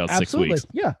last about Absolutely.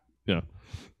 6 weeks. Yeah.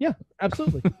 Yeah,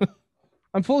 absolutely.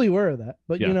 I'm fully aware of that,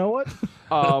 but you know what?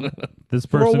 This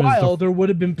For a person while, there would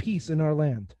have been peace in our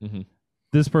land.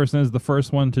 this person is the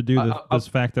first one to do this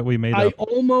fact that we made I up.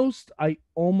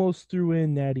 almost threw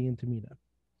in Natty and Tamina.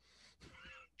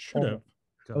 Should have.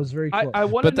 I was very close. I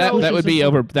want to But know. that would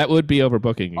be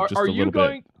overbooking just Are a you little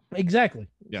going? Exactly.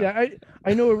 Yeah. Yeah,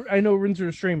 I know when to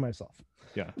restrain myself.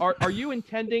 bit. Yeah. Are you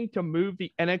intending to move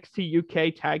the NXT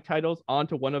UK tag titles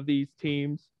onto one of these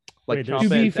teams? Like Wait, Ciampa To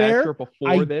be and fair, Thatcher before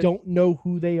I this? don't know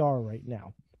who they are right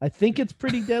now. I think it's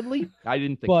Pretty Deadly, I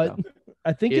didn't think but so.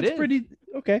 I think It it's is. pretty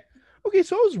okay. Okay,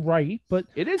 so I was right, but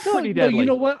It is no, pretty no, deadly. you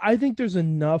know what? I think there's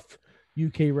enough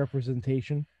UK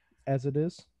representation as it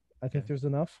is. I think there's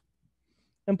enough,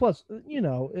 and plus,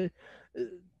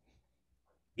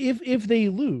 if they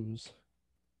lose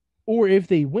or if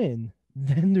they win,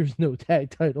 then there's no tag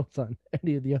titles on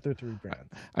any of the other three brands.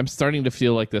 I'm starting to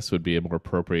feel like this would be a more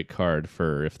appropriate card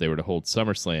for if they were to hold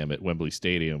SummerSlam at Wembley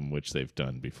Stadium, which they've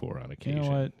done before on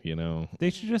occasion. You know what? They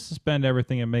should just suspend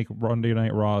everything and make Monday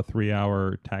Night Raw a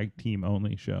 3-hour tag team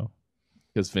only show.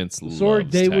 Because Vince Sorg,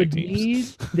 loves they tag would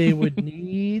teams. they would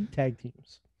need tag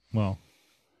teams. Well,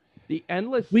 The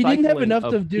endless. We didn't have cycling enough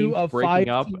of to do teams a breaking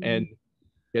up 5-team and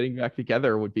getting back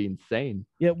together would be insane.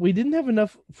 Yeah, we didn't have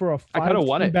enough for a I kinda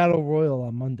want 5-team it. battle royal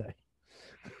on Monday.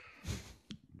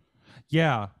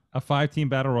 yeah, a 5-team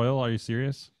battle royal. Are you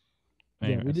serious? Yeah,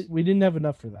 Anyways, we didn't have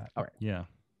enough for that. All right. yeah.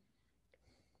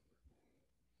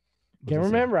 Can't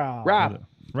remember. Rob,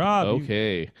 Rob. you-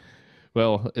 Okay.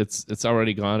 Well, it's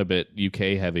already gone a bit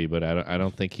UK heavy, but I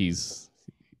don't think he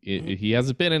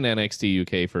hasn't been in NXT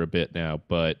UK for a bit now,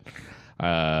 but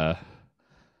of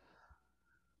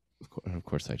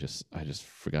course I just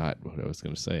forgot what I was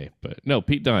going to say. But no,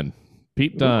 Pete Dunne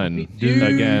against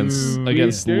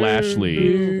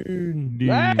Lashley.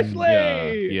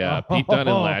 Lashley. Yeah, Pete Dunne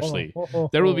and Lashley.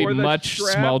 There will be For the much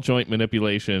strap. small joint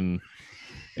manipulation.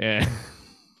 And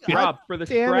Rob, for the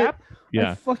damn it. strap.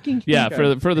 yeah. I fucking Yeah, hate for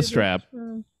the that. strap.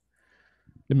 And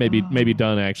maybe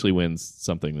Dunn actually wins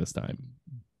something this time.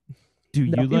 Do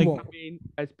No, you he like? won't. I mean,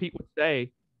 as Pete would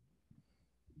say,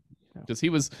 Because he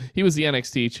was the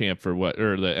NXT champ for what,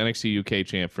 or the NXT UK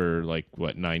champ for like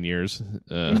what 9 years,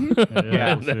 Yeah, and,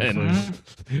 then,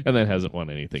 seriously. and then hasn't won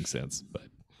anything since. But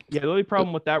yeah, the only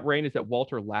problem with that reign is that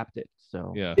Walter lapped it.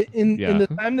 So yeah, In Yeah. the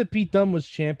time that Pete Dunne was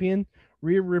champion,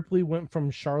 Rhea Ripley went from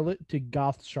Charlotte to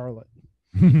Goth Charlotte.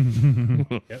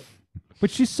 But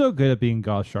she's so good at being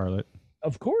Goth Charlotte.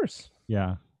 Of course.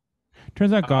 Yeah.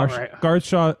 Turns out Goth, right.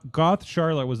 Goth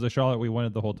Charlotte was the Charlotte we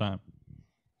wanted the whole time.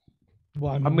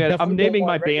 Well, I'm definitely naming don't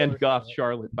my want regular band Goth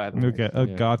Charlotte, by the way. Okay, Yeah.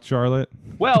 Goth Charlotte.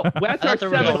 Well, I that's our thought there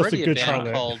was seventh. already a good band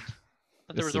Charlotte. called.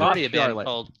 I thought there was It's already a Goth band Charlotte.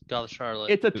 called Goth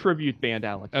Charlotte. It's a tribute band,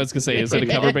 Alex. I was gonna say, is it a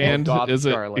cover band? Goth Is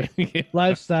it? Charlotte.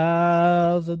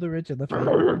 Lifestyles of the rich and the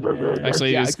famous.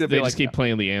 Actually, Yeah, they it's gonna they be just like keep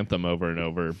playing the anthem over and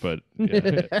over. But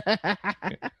yeah,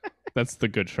 that's the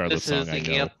good Charlotte This song. is I the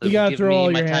know. anthem. You gotta Give throw me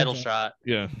all my your hands title up. shot.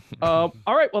 Yeah. All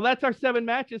right. Well, that's our 7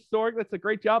 matches, Sorg. That's a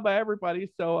great job by everybody.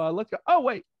 So let's go. Oh,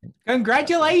 wait.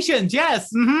 Congratulations.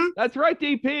 Yes. That's right,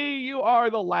 DP. You are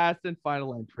the last and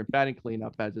final entrant. Batting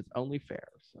cleanup as it's only fair.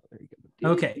 So there you go.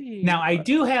 Okay. DP. Now I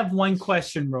do have one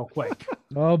question real quick.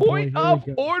 Oh boy, Point here of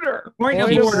we go. order. Point of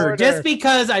Point of order. order. Just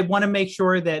because I want to make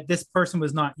sure that this person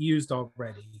was not used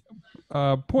already.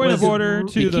 Point of Was it- order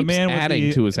He to the keeps man with adding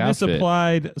the to his outfit.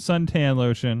 misapplied suntan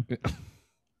lotion.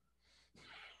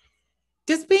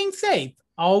 Just being safe.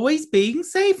 Always being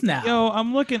safe now. Yo,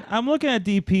 I'm looking at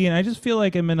DP, and I just feel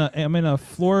like I'm in a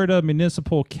Florida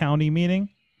municipal county meeting.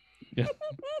 Yeah.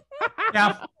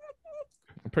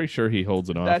 I'm pretty sure he holds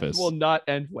an That office. will not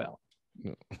end well.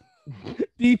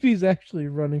 DP's actually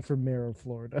running for mayor of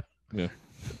Florida. Yeah.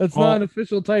 That's All- not an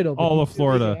official title. but all he of can make it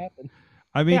Florida. happen.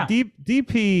 I mean, Yeah.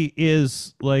 DP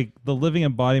is like the living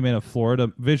embodiment of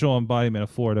Florida, visual embodiment of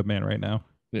Florida man right now.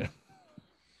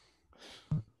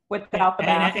 Without the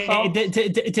And, bath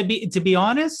salts. to be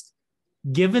honest,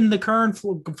 given the current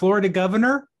Florida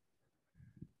governor,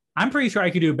 I'm pretty sure I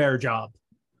could do a better job.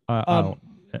 I Um, don't-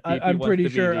 I'm wants pretty to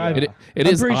be sure the, I've, It I'm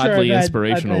is pretty sure oddly I've had-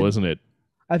 inspirational, I've had- isn't it?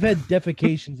 I've had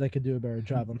defecations that could do a better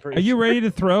job. I'm pretty Are you sure. ready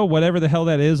to throw whatever the hell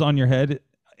that is on your head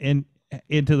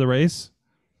into the race?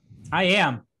 I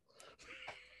am.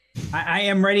 I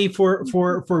am ready for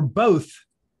both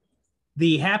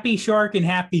the happy shark and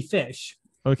happy fish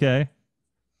Okay.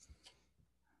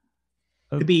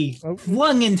 to be Oh.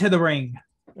 flung into the ring.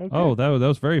 Okay. Oh, that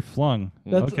was very flung.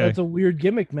 that's okay. that's a weird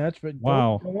gimmick match, but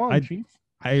Wow. go on, I- Chief.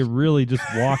 I really just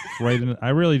walked right in. I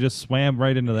really just swam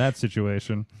right into that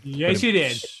situation. Yes, you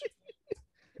did.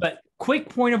 But quick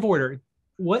point of order: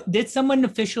 what did someone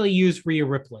officially use Rhea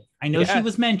Ripley? I know she Yes.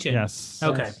 was mentioned. Yes.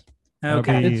 Okay. Yes.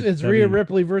 Okay. It's Rhea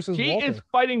Ripley versus She Walter. is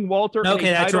fighting Walter. Okay,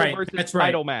 in a that's title right. versus That's right.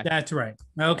 title match. That's right.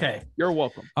 Okay. You're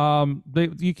welcome.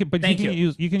 You can, but Thank you can you.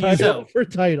 use you can Title use for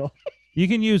title. you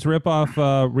can use rip off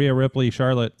Rhea Ripley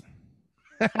Charlotte.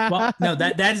 Well, no,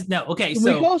 that's no. Okay, Can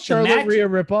so we call the Charlotte match- Rhea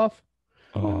ripoff?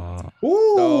 Ooh.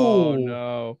 Oh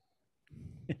no.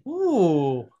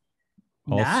 Ooh.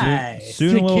 Well, Nice.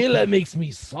 Soon we'll, Tequila makes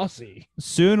me saucy.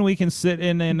 soon we can sit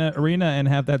in an arena and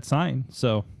have that sign.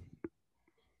 So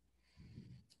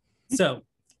So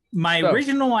my So-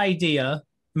 original idea,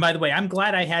 and by the way, I'm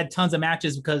glad I had tons of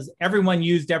matches because everyone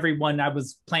used everyone I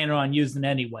was planning on using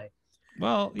anyway.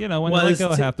 well, you know, when they let Was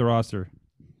go to- half the roster.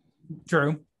 True.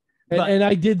 And, But- and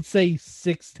I did say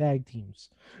 6 tag teams.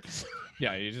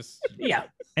 Yeah, you just Yeah.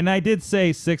 And I did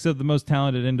say 6 of the most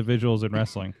talented individuals in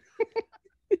wrestling.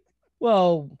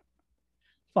 Well,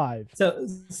 5. So You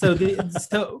can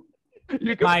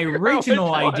my figure out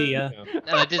original which one. idea.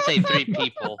 And I did say 3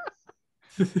 people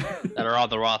that are on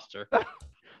the roster.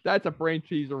 That's a brain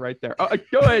teaser right there.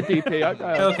 Go ahead, DP.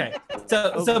 Okay.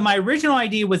 So my original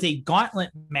idea was a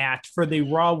gauntlet match for the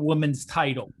Raw Women's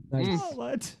title. Nice.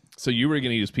 What? so you were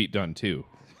going to use Pete Dunne too.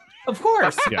 Of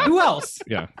course. Yeah. Who else?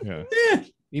 Yeah, yeah.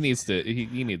 He needs to.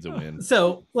 He needs a win.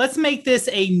 So let's make this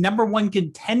a number 1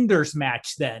 contenders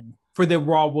match then for the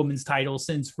Raw Women's title,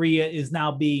 since Rhea is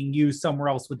now being used somewhere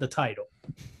else with the title.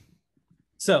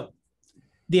 So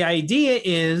the idea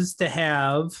is to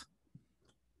have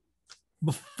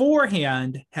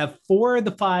beforehand, have 4 of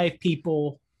the 5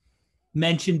 people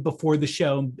mentioned before the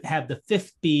show, and have the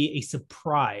 5th be a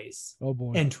surprise Oh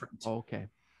boy. entrant. Okay.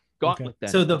 Gauntlet then.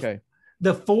 So okay.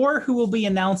 the 4 who will be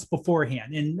announced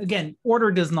beforehand, and again,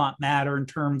 order does not matter in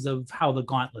terms of how the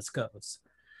gauntlets goes,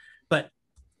 but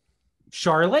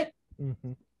Charlotte,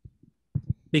 Mhm.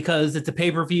 because it's a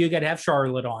pay-per-view, you got to have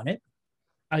Charlotte on it.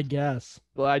 I guess.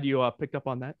 Glad you picked up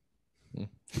on that.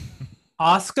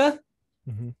 Asuka,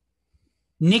 Mhm.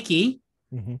 Nikki,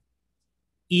 Mhm.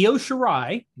 Io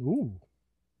Shirai, Ooh.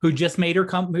 who just made her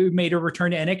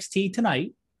return to NXT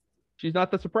tonight. She's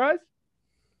not the surprise?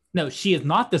 No, she is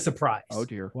not the surprise. Oh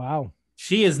dear. Wow.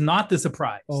 She is not the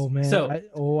surprise. Oh man. So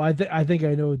I think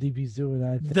I know what DP's doing.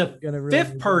 I think the I'm gonna really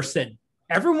 5th person,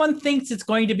 everyone thinks it's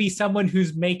going to be someone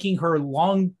who's making her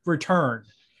long return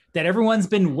that everyone's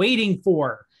been waiting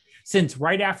for since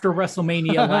right after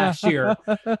WrestleMania last year.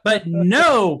 But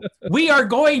no, we are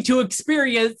going to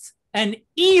experience an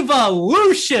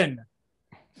evolution.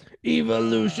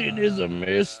 Evolution is a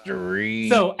mystery.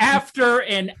 So after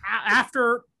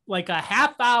like a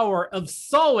half hour of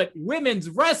solid women's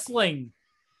wrestling,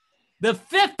 the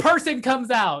 5th person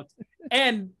comes out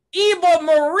and Eva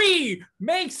Marie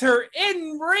makes her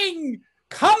in-ring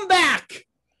comeback.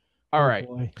 All right.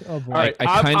 Boy. Oh boy. All right. I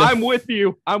kind of- I'm with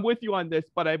you. I'm with you on this,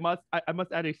 but I must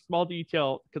add a small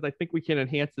detail because I think we can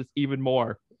enhance this even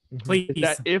more. Please. Is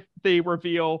that if they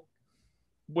reveal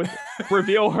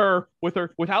her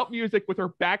without music, with her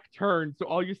back turned, so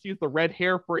all you see is the red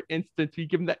hair for an instant, so you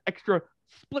give them that extra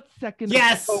split second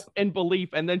Yes. of hope and belief,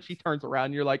 and then she turns around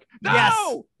and you're like,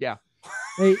 no! Yes. Yeah.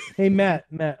 Hey Matt,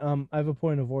 I have a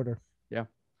point of order. Yeah.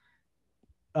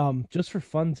 Just for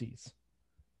funsies,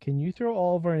 can you throw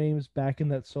all of our names back in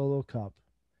that solo cup?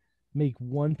 Make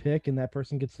one pick and that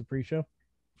person gets the pre-show?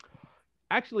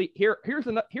 Actually, here's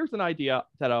an idea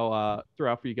that I'll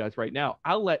throw out for you guys right now.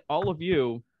 I'll let all of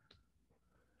you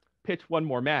pitch one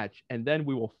more match, and then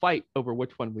we will fight over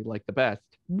which one we like the best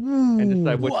and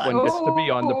decide which one gets to be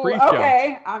on the pre-show.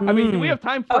 Okay. I mean, do we have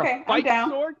time for Okay, a I'm fight, down.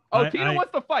 Sword? Oh, I- Tina I-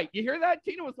 wants to fight. You hear that?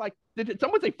 Tina was like, did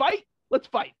someone say fight? Let's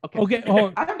fight. Okay. Okay, hold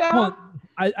on. I'm Hold down. on.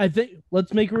 I think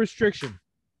let's make a restriction.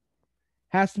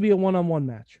 Has to be a one-on-one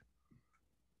match.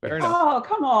 Fair enough. Oh,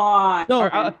 come on. No,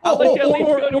 I'll let you at least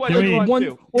go to one Can we- on one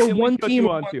two. or At least one go team two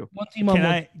on on two. one team on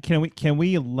one. Can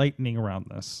we lightning round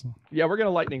this? Yeah, we're gonna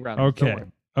lightning round. this, don't Okay.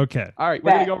 worry. Okay. All right,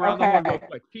 we're gonna go around the horn real Okay.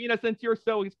 quick. Tina, since you're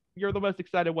the most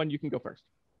excited one, you can go first.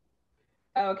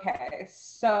 Okay,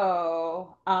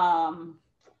 so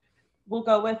we'll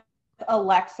go with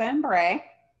Alexa and Bray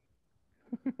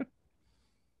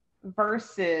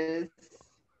versus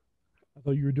I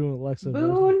thought you were doing Alexa.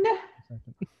 Boone,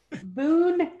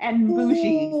 Boone and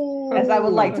Bougie, as I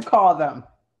would like to call them.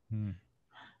 Hmm.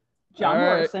 John All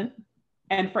right. Morrison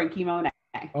and Frankie Monet.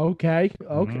 Okay.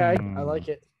 I like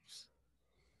it.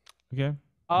 Okay.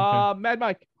 Mad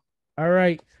Mike. All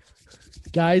right,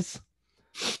 guys.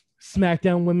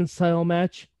 SmackDown Women's Title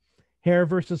match: Hair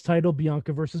versus Title,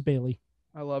 Bianca versus Bailey.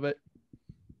 I love it.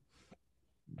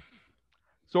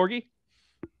 Sorgi,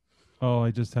 Oh,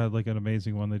 I just had like an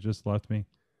amazing one that just left me.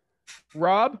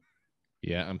 Rob,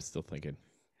 Yeah, I'm still thinking.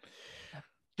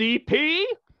 DP.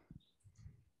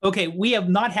 Okay, we have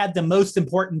not had the most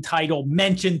important title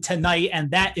mentioned tonight, and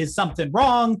that is something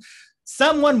wrong.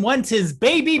 Someone wants his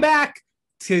baby back.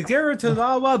 Tazera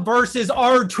Tozawa versus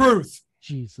R-Truth.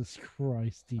 Jesus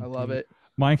Christ. I love it.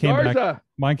 Mine came back. Garza.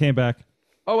 Mine came back.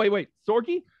 Oh, wait.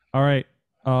 Sorky? All right.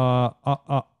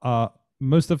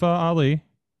 Mustafa Ali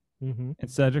Mm-hmm. and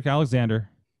Cedric Alexander.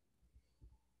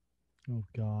 Oh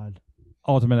God.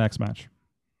 Ultimate X match.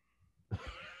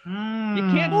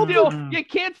 You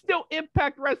can't still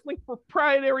Impact Wrestling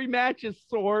proprietary matches,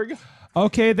 Sorg.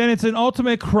 Okay, then it's an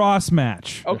Ultimate Cross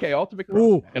match. Okay, Ultimate Cross.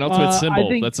 Ooh, An ultimate symbol. I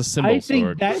think- That's a symbol, I think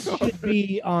Sorg. that should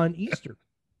be on Easter.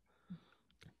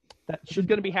 That This is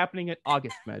going to be happening in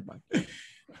August, Mad Mike.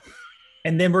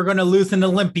 And then we're going to lose an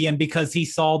Olympian because he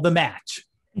saw the match.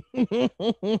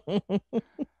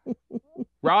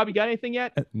 Rob, you got anything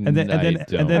yet? And then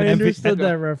I understood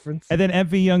that reference. And then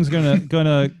MV Young's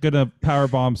gonna power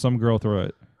bomb some girl through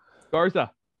it.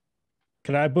 Garza.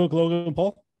 Can I book Logan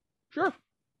Paul? Sure.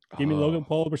 Give me Logan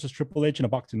Paul versus Triple H in a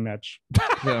boxing match.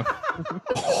 Yeah.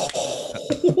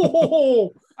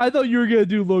 I thought you were gonna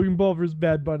do Logan Paul versus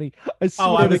Bad Bunny. I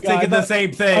I was thinking the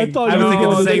same thing. I thought I you was were thinking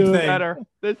the gonna same do it. thing. Better.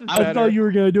 This is I better. thought you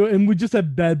were gonna do it, and we just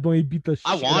had Bad Bunny beat the shit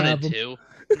I out wanted of him. to.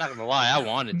 I'm not gonna lie, I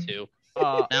wanted to.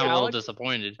 Now I'm a little Alex?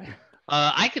 disappointed.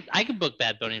 I could book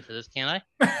Bad Bunny for this, can't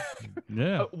I?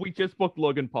 Yeah. We just booked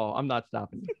Logan Paul. I'm not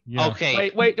stopping you. Yeah. Okay.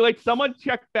 Wait. Someone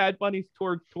check Bad Bunny's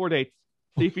tour dates.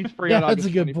 See if he's free Yeah, on that's August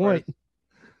a good 21st. point.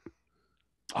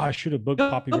 I should have booked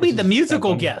Poppy. He'll be the versus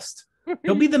musical Bad Bunny. guest.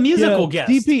 He'll be the musical guest.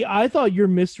 DP, I thought your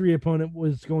mystery opponent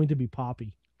was going to be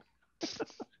Poppy.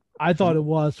 I thought it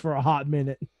was for a hot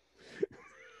minute.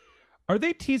 Are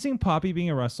they teasing Poppy being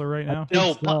a wrestler right now?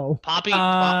 No, so. Poppy.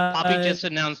 Uh, Poppy just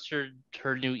announced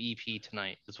her new EP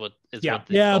tonight. Is what? Yeah. What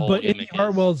the Yeah, whole but Indy gimmick is.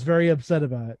 Hartwell's very upset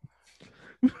about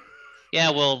it. Yeah,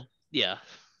 well, yeah.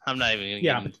 I'm not even gonna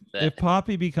Yeah. get into that. If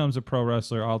Poppy becomes a pro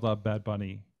wrestler, I'll love Bad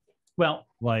Bunny. Well,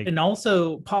 Like, and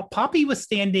also Poppy was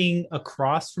standing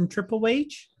across from Triple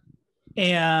H,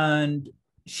 and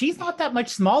she's not that much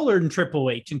smaller than Triple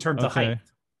H in terms of height.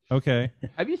 Okay.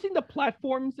 Have you seen the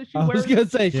platforms that she I wears? was gonna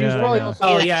say she's Yeah, probably yeah. also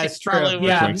Oh Yeah, yeah, she's it's true. probably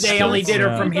Yeah, wearing they only did her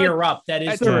skirts. from Yeah. here up. That is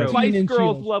At true. the Spice and Girls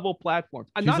Shield. level platforms.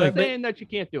 I'm She's not like- saying that you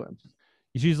can't do them.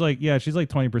 She's like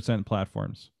 20%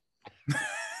 platforms.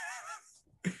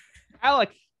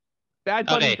 Alex, Bad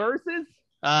Bunny Okay. versus?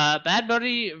 Bad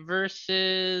Bunny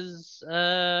versus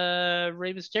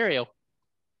Rey Mysterio.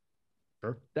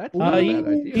 That's not a He, bad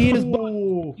idea. he is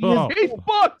booked. He is Oh. He's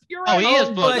booked. You're Oh, right. he is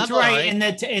Oh, booked. that's I'm right. sorry.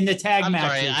 In the tag I'm sorry.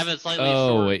 matches. I have a slightly Oh,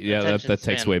 short wait, yeah, attention that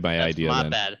takes span. away my That's idea My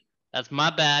then. bad. That's my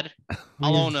bad.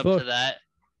 I'll He's own up booked. to that.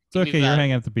 It's Give me okay. You're about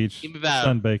hanging at the beach. give me about-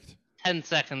 Sunbaked. 10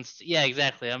 seconds. Yeah,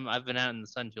 exactly. I've been out in the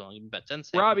sun too long. Give me about 10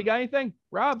 seconds. Rob, you got anything?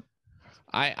 Rob?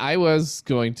 I was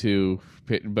going to,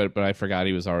 but I forgot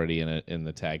he was already in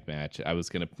the tag match. I was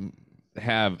going to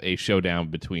have a showdown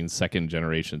between second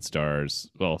generation stars,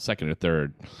 well, second or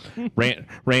third,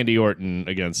 Randy Orton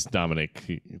against Dominic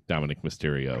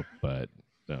Mysterio, but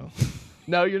no.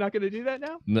 No, you're not going to do that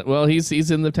now? Well, he's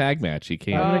in the tag match. He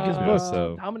can't. Dominic is booked.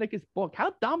 So Dominic is booked.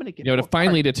 How Dominic is to booked?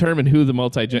 finally determine who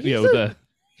the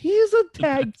He's a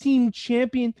tag team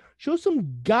champion. Show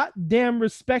some goddamn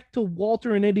respect to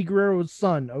Walter and Eddie Guerrero's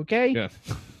son, okay? yeah.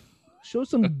 Show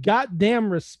some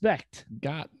goddamn respect.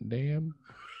 Goddamn.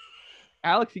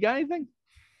 Alex, you got anything?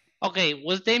 Okay,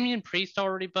 was Damian Priest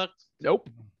already booked? Nope.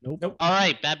 Nope. All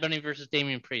right, Bad Bunny versus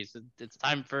Damian Priest. It's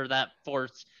time for that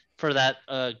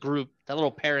group, that little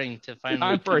pairing to finally.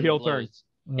 Time for a turn heel the turn. blows.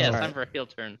 Yeah, it's All time for a heel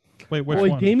turn. Wait, which Boy,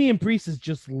 one? Damian Priest has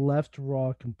just left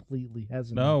Raw completely,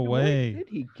 hasn't No he? Where way. did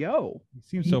he go? He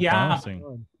seems so Yeah.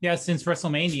 promising. Yeah, since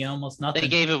WrestleMania, almost nothing. They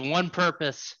gave him one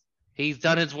purpose. He's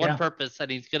done his one Yeah. purpose, and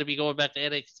he's gonna be going back to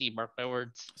NXT. Mark my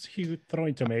words. Was he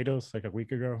throwing tomatoes like a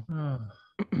week ago?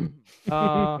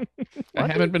 Uh, I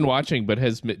haven't been watching, but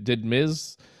did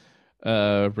Miz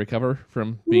recover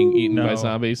from being eaten by No.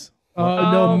 zombies?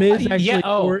 No, Miz actually yeah,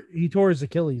 oh. tore his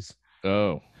Achilles.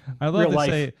 Oh, I love Real to life.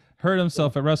 say hurt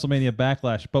himself at WrestleMania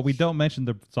Backlash, but we don't mention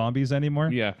the zombies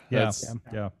anymore. yeah. Yeah. that's-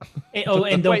 Yeah.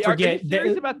 And don't wait, forget. are you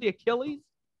serious about the Achilles?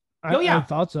 I, Oh, yeah. I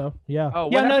thought so. Yeah.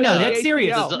 Oh, Yeah, what no, happened no, to the that's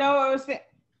serious. ACL? No, it was the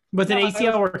Was it No,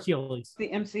 ACL or Achilles?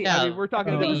 the MC. Yeah. I mean, we're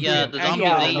talking Oh. about The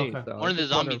zombies Yeah. ate. Okay. One of the I just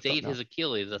zombies wondered ate something his else.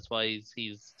 Achilles. That's why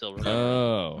he's still.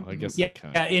 Oh, I guess. Yeah, that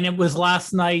counts. and it was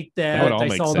last night That that would all I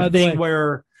make saw sense. the thing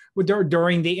where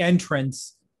during the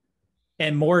entrance,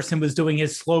 and Morrison was doing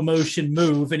his slow motion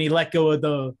move, and he let go of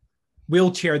the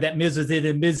wheelchair that Miz was in,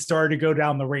 and Miz started to go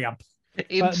down the ramp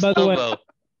In By the way, slow-mo.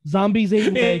 Zombies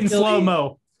ate my in Achilles. slow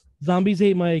mo. Zombies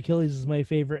ate my Achilles is my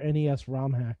favorite NES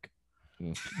ROM hack.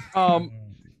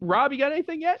 Rob, you got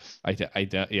anything yet?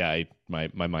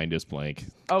 My mind is blank.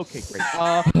 Okay, great.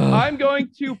 I'm going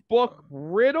to book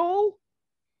Riddle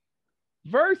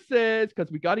versus,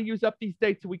 because we got to use up these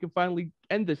dates so we can finally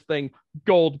end this thing,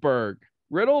 Goldberg.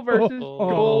 Riddle versus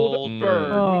Goldberg. We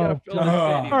gotta fill this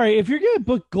All stadium. right, if you're gonna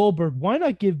book Goldberg, why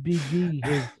not give Big E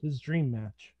his dream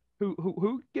match?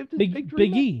 Who gives this Big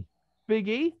dream E. match? Big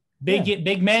E?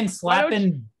 Big men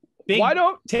slapping big Why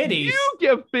don't titties. you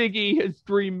give Big E his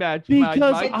dream match? Because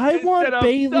Mike, I want instead of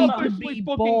Bailey to selfishly be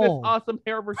booking bald. this awesome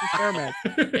hair versus hair match.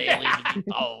 Bailey to be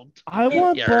bald. I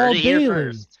want You bald heard it here Bailey.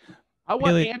 first. I want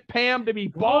Bailey- Aunt Pam to be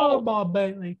bald. Bald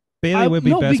Bailey. Bailey would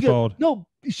be best because, bald. No,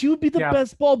 she would be the Yeah.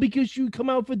 best bald because she would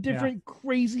come out with a different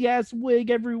crazy ass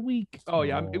wig every week. Oh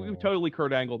yeah, we would totally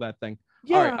Kurt Angle that thing.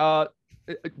 Yeah. All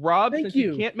right, Rob, Thank since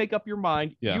you you. can't make up your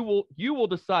mind, Yeah. you will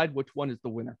decide which one is the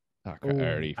winner. Oh, crap, I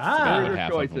already Ah. forgot Your what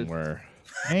half of choices. them were.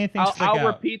 Anything stick I'll out.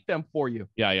 repeat them for you.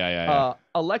 Yeah.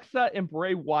 Alexa and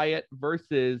Bray Wyatt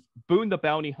versus Boone the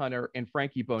Bounty Hunter and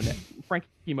Frankie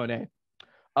Monet.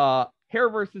 Hair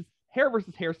versus hair,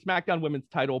 SmackDown Women's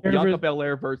Title. Hair Bianca vers-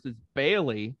 Belair versus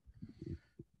Bailey.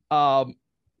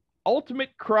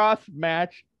 Ultimate Cross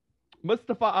match.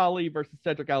 Mustafa Ali versus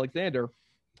Cedric Alexander.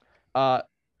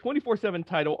 24/7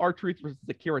 title. R-Truth versus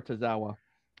Akira Tozawa.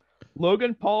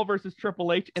 Logan Paul versus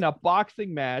Triple H in a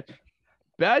boxing match.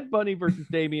 Bad Bunny versus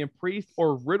Damian Priest,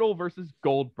 or Riddle versus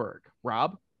Goldberg.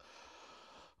 Rob?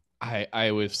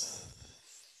 I was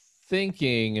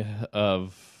thinking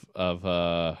of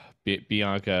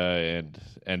Bianca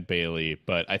and Bailey,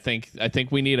 but I think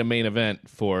we need a main event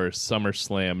for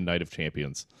SummerSlam Night of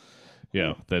Champions.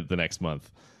 The next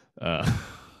month.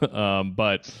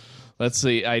 But let's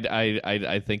see.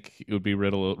 I think it would be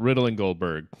Riddle and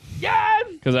Goldberg. Yes!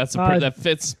 Because that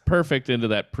fits perfect into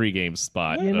that pregame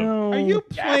spot. You know, Are you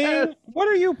playing? What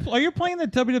are you? Are you playing the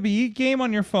WWE game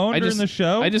on your phone during the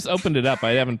show? I just opened it up.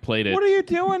 I haven't played it. What are you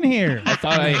doing here? I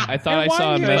thought I why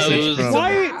saw a you- message from.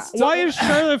 Why is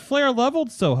Charlotte Flair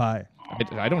leveled so high?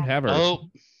 I don't have her. Oh,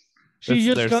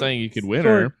 They're saying you could win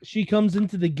her. She comes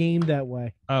into the game that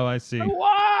way. Oh, I see. I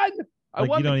won! I Like,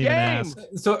 won you don't the even game! ask.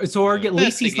 So Org, at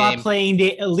least the he's not game. playing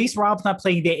at least Rob's not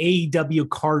playing the AEW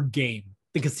card game,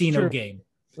 the casino Sure. game.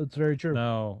 That's very true.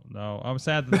 No. I'm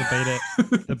sad that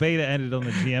the beta ended on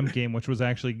the GM game, which was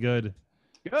actually good.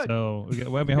 Good. So I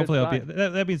mean, Good hopefully it'll be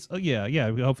sign. that means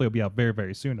hopefully it'll be out very,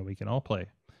 very soon and we can all play.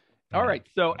 All right,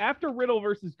 so after Riddle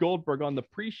versus Goldberg on the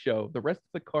pre-show, the rest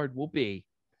of the card will be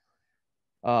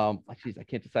I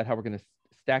can't decide how we're going to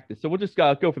stack this. So we'll just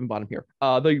go from the bottom here.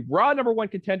 The Raw #1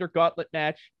 contender gauntlet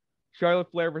match. Charlotte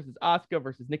Flair versus Asuka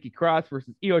versus Nikki Cross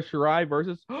versus Io Shirai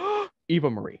versus Eva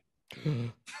Marie.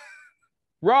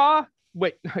 Raw.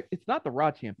 Wait, it's not the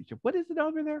Raw Championship. What is it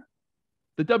over there?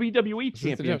 The WWE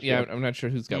Championship. Yeah, I'm not sure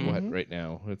who's got what Mhm. right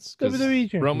now. It's 'cause WWE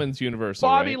Championship. Roman's Universal.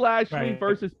 Bobby right? Lashley Right.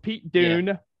 versus Pete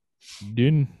Dunne.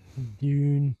 Dune.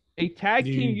 Dune. A tag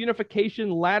team unification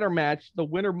ladder match. The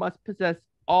winner must possess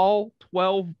all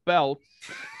 12 belts.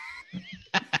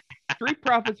 Street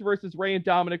Profits versus Ray and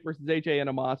Dominic versus AJ and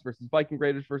Amos versus Viking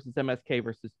Raiders versus MSK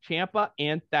versus Ciampa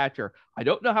and Thatcher. I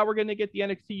don't know how we're going to get the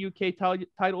NXT UK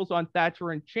titles on Thatcher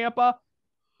and Ciampa,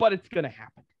 but it's going to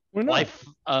happen. We're not.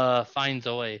 life finds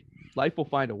a way. Life will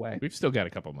find a way. We've still got a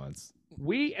couple months.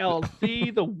 We LC,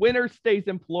 the winner stays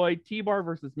employed. T-Bar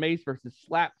versus Mace versus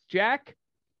Slapjack.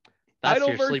 That's Title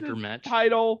your versus sleeper match.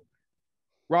 Title.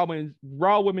 Raw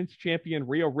Women's Champion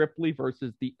Rhea Ripley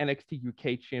versus the NXT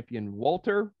UK Champion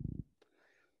Walter.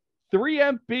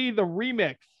 3MB the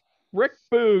remix. Rick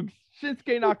Boogs,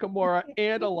 Shinsuke Nakamura,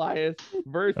 and Elias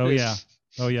versus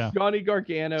Oh yeah. Johnny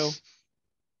Gargano,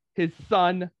 his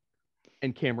son,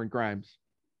 and Cameron Grimes.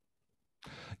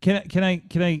 Can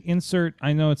I insert?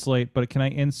 I know it's late, but can I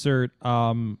insert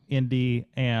Indy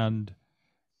and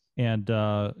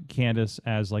Candace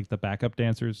as like the backup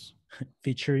dancers?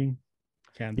 Featuring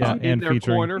Candace. Yeah, in and their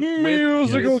featuring corner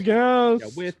Musical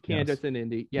guest. with Candace and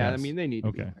Indy. Yeah, I Yes. mean they need to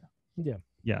Okay. be there.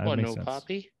 Yeah, that What, makes no sense.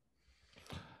 Poppy?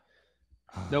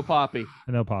 No Poppy.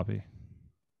 No Poppy.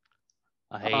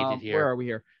 I hate it here. Where are we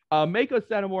here? Mako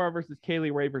Satomura versus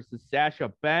Kaylee Ray versus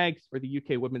Sasha Banks for the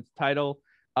UK Women's title.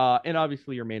 And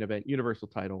obviously your main event, Universal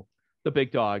title, the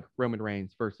big dog, Roman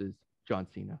Reigns versus John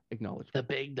Cena. Acknowledgement. The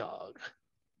big dog.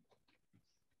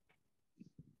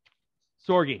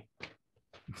 Sorgi,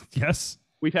 Yes,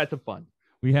 we've had some fun.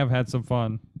 we have had some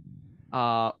fun.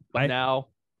 But now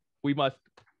we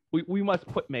must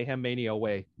put Mayhem Mania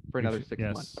away for another 6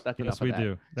 Yes. months. That's Yes, enough we of that.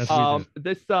 do. That's what we do.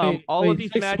 This Wait, all of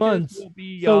these 6 matches months. will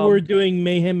be So we're doing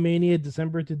Mayhem Mania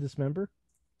December to Dismember.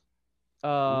 Yeah,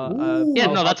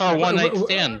 no, that's our one night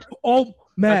stand. Oh,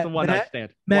 That's the one night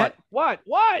stand. Matt, What?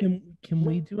 Can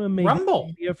we do a Mayhem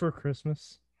Rumble. Mania for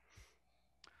Christmas?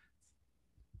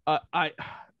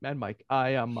 Mad Mike,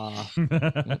 I am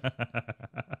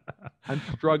I'm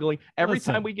struggling. Every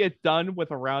Listen. time we get done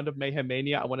with a round of Mayhem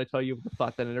Mania, I want to tell you the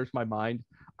thought that enters my mind.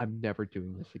 I'm never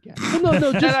doing this again. No,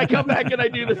 And I come back and I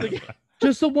do this again.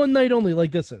 just the one night only,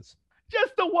 like this is.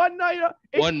 Just the one night.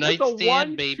 One night the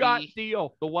stand, one-shot baby.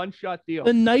 deal. The one-shot deal.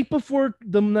 The night before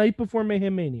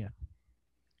Mayhem Mania.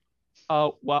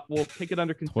 Well, we'll take it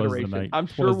under Twas the consideration. night. I'm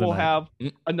Twas sure the we'll night. have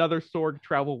another Sorg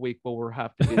travel week where we'll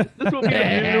have to do this. This will be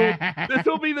this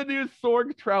will be the new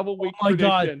Sorg travel week Oh my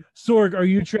God, prediction. Sorg, are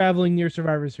you traveling near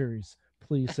Survivor Series?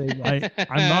 Please say yes.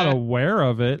 I'm not aware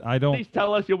of it. I don't. Please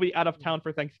tell us you'll be out of town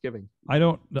for Thanksgiving. I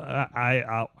don't.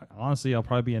 I honestly, I'll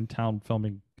probably be in town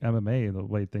filming MMA the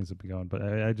way things have been going. But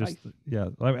I just, yeah.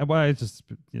 I just,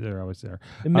 they're always there.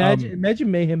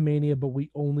 Imagine Mayhem Mania, but we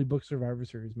only book Survivor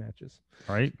Series matches.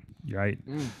 Right. You're right,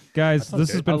 guys.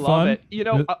 This has I been love fun. it. You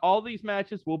know, all these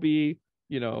matches will be,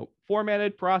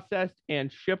 formatted, processed,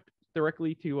 and shipped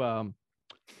directly to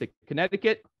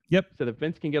Connecticut. Yep. So that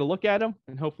Vince can get a look at them,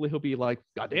 and hopefully he'll be like,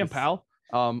 "Goddamn, pal,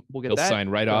 we'll get He'll that." sign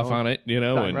right off on it, sign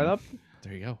and right up.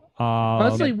 there you go.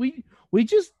 Honestly, we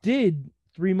just did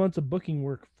 3 months of booking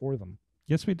work for them.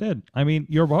 Yes, we did. I mean,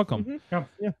 you're welcome, Yeah.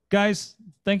 guys.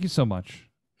 Thank you so much.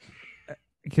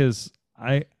 Because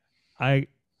I am.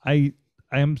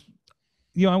 I'm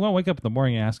gonna wake up in the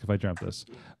morning and ask if I dreamt this,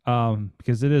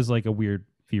 because it is like a weird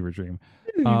fever dream.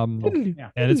 And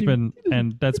it's been,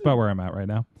 and that's about where I'm at right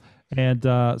now. And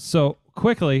so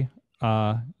quickly,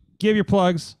 give your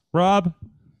plugs, Rob.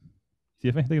 Do you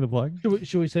have anything to plug?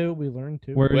 Should we say what we learned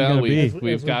too? Where are you gonna be? as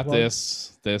We've we got plug?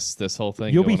 this whole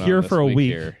thing. You'll be going on here this for a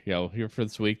week. Here. Yeah, we're here for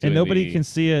this week, And doing nobody the- can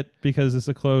see it because it's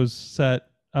a closed set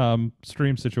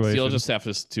stream So situation. you'll just have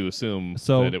to assume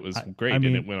So, that it was great I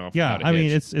mean, and it went off. yeah, without a I mean,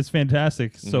 hitch. it's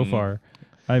fantastic so Mhm. far.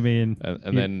 I mean,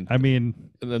 and then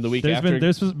the week there's after,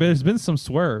 there's been some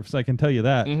swerves. I can tell you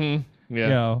that. yeah. You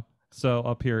know, so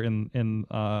up here in M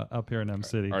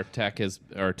City. Our tech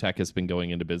has been going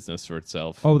into business for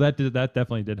itself. Oh, that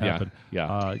definitely did happen.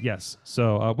 Yeah. Yes.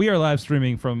 So we are live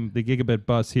streaming from the Gigabit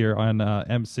Bus here on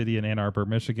M City in Ann Arbor,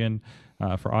 Michigan,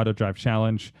 for Auto Drive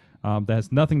Challenge. That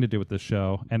has nothing to do with this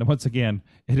show, and once again,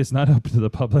 it is not open to the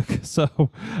public. So,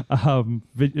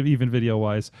 even video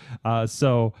wise,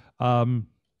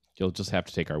 You'll just have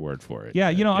to take our word for it. yeah,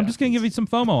 I'm just gonna give you some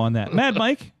FOMO on that. Mad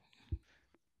Mike.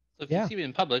 So if you see me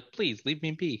in public, please leave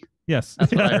me be. Yes.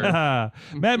 That's what I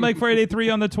heard. Mad Mike Friday 3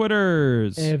 on the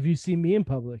Twitters. And if you see me in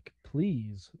public,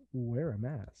 please wear a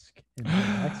mask and be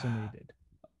vaccinated.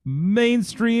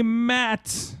 Mainstream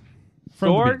Matt. From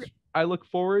the Sorg, beach. I look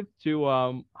forward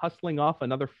to hustling off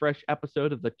another fresh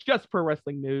episode of the Just Pro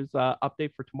Wrestling News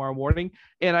update for tomorrow morning.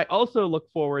 And I also look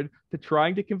forward to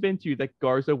trying to convince you that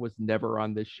Garza was never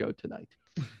on this show tonight.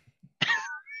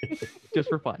 Just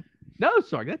for fun. No,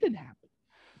 Sorg, that didn't happen.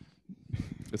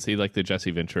 Is he like the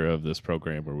Jesse Ventura of this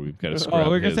program where we've got to Oh,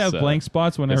 we're going to have blank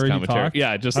spots whenever you talk?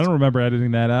 Yeah, just I don't remember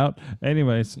editing that out.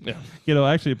 Anyways, Yeah.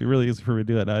 Actually, it'd be really easy for me to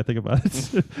do that now I think about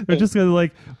it. We're just going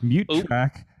to mute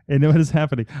track and know what is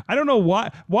happening. I don't know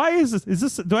why. Why is this? Is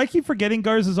this? Do I keep forgetting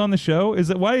Garza's on the show? Is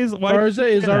it? Why? Garza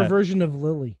is our that? version of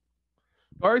Lily.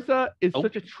 Garza is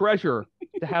such a treasure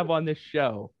to have on this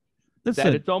show that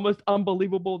Listen, it's almost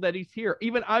unbelievable that he's here.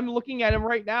 Even I'm looking at him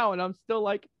right now and I'm still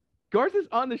like, Garza's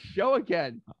on the show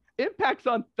again. Impact's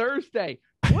on Thursday.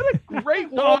 What a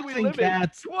great world we Dogs and live in.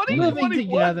 cats 2021, living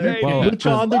together. baby. Well,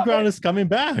 Lucha Underground is coming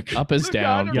back. up is Lucha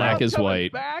down, Underground black is coming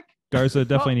white. back. Garza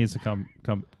definitely needs to come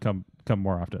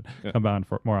more often. Come on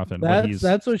for more often. when he's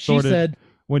That's what she sorted- said.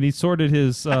 When he sorted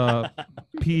his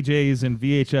PJs and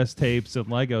VHS tapes and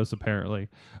Legos, apparently.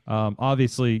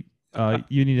 Obviously,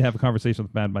 you need to have a conversation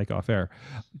with Mad Mike off air.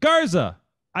 Garza,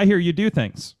 I hear you do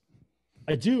things.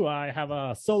 I do. I have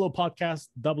a solo podcast,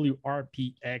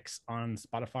 WRPX, on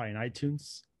Spotify and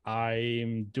iTunes.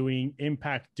 I'm doing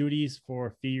impact duties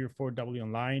for Figure 4W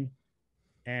Online.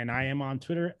 And I am on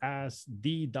Twitter as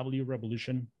DW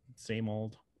Revolution. Same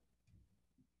old.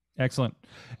 Excellent.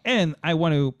 And I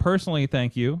want to personally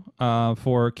thank you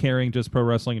for carrying Just Pro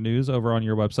Wrestling News over on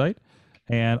your website.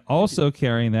 And also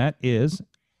carrying that is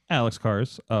Alex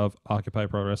Cars of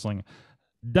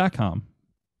OccupyProWrestling.com.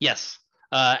 Yes.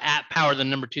 At Power the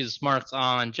number 2 Smarts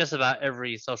on just about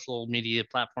every social media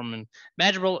platform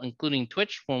imaginable, including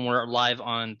Twitch when we're live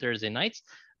on Thursday nights.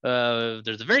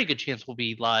 There's a very good chance we'll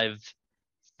be live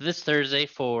this Thursday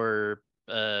for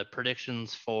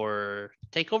predictions for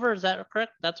Takeover. Is that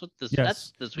correct? That's what Yes.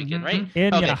 that's this weekend, right?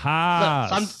 In Okay. your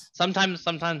house. Sometimes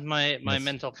my Yes.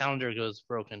 mental calendar goes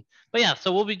broken. But yeah,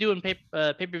 so we'll be doing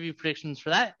pay-per-view predictions for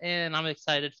that, and I'm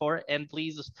excited for it. And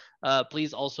please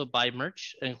also buy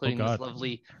merch, including this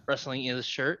lovely Wrestling Is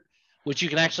shirt, which you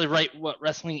can actually write what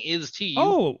wrestling is to you.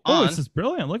 Oh, this is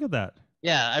brilliant. Look at that.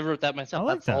 Yeah, I wrote that myself.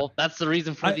 I like that. That's the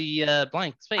reason for the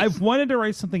blank space. I've wanted to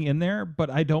write something in there,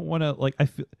 but I don't want to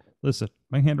listen,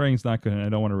 my handwriting's not good and I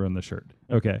don't want to ruin the shirt.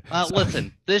 Okay.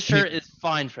 Listen, this shirt is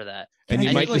fine for that. And you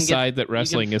And might you can decide that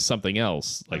wrestling is something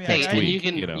else, like Hey, next and week.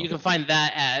 you can find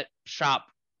that at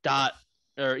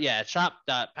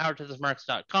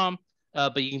shop.thismarks.com.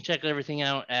 But you can check everything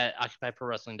out at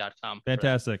occupyprowrestling.com.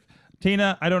 Fantastic.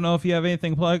 Tina, I don't know if you have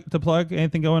anything to plug,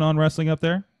 anything going on wrestling up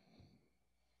there?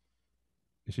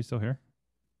 Is she still here?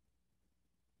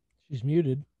 She's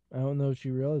muted. I don't know if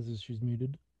she realizes she's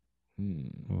muted.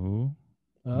 Oh.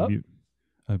 Up.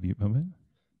 A mute moment.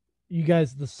 You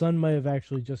guys, the sun might have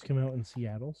actually just come out in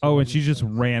Seattle. Oh, and she just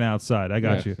ran outside. I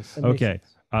got you. That makes Okay.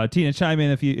 sense. Tina, chime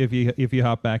in if you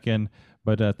hop back in.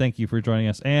 But thank you for joining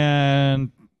us.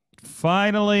 And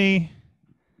finally,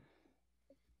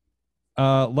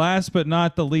 last but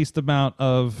not the least amount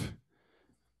of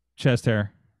chest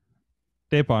hair,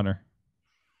 Dave Bonner.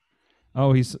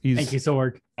 Oh, he's. Thank you,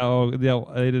 Sorg. Oh,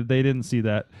 they didn't see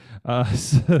that. Oh,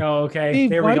 okay. Dave,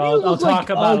 there why we do go. you I'll look like talk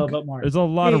about it a little Ugg? bit more. There's a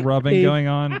lot of rubbing Dave, going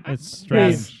on. It's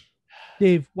strange. Dave,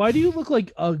 Dave, why do you look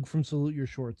like Ugg from Salute Your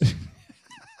Shorts?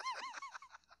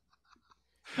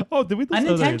 Oh, did we?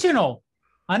 Unintentional.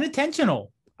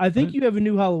 Unintentional. I think you have a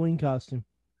new Halloween costume.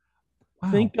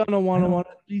 Wow. Think gonna wanna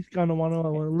he's gonna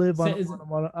wanna live on Is-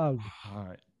 wanna Ugg. All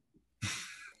right.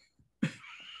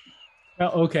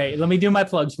 Oh, okay, let me do my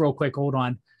plugs real quick. Hold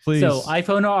on. Please. So,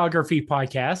 iPhoneography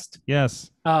podcast.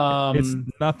 Yes. It's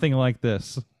nothing like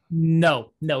this.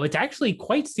 No, it's actually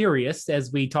quite serious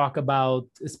as we talk about,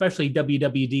 especially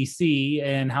WWDC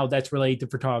and how that's related to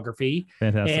photography.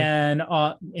 Fantastic. And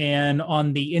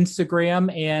on the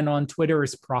Instagram and on Twitter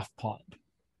is ProfPod.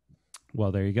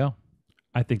 Well, there you go.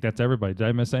 I think that's everybody. Did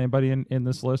I miss anybody in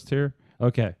this list here?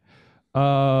 Okay.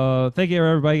 Thank you,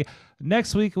 everybody.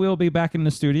 Next week we'll be back in the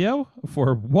studio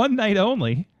for one night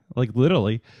only, like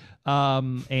literally.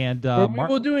 We'll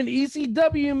do an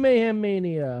ECW Mayhem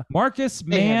Mania. Marcus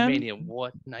Mayhem Mann, Mania,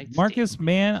 what night? Marcus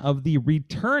Mann of the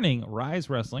returning Rise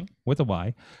Wrestling with a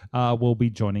Y, will be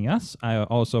joining us. I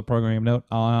also program note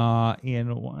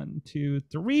in 1, 2,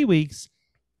 3 weeks,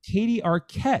 Katie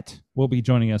Arquette will be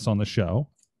joining us on the show,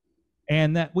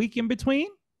 and that week in between,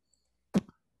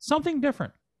 something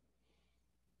different.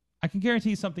 I can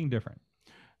guarantee something different.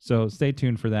 So stay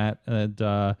tuned for that.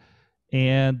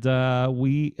 And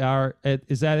we are at,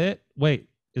 is that it? Wait,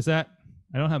 is that?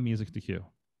 I don't have music to cue.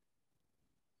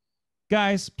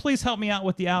 Guys, please help me out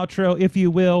with the outro, if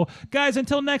you will. Guys,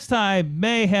 until next time,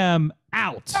 Mayhem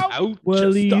out. Out.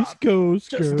 Well, Just East stop. Coast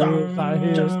Just girls, stop. I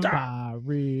have Just stop. I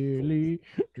really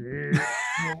did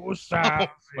no sign.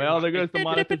 Well, there goes the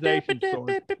monetization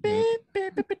story.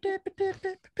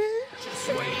 Just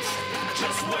wait,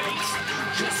 just wait,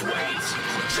 just wait,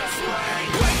 just wait.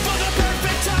 Wait for the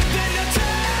perfect time, then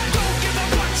attack. Don't give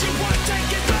up what you want,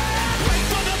 take it back. Wait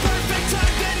for the perfect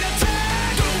time, then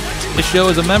attack. Do what you This show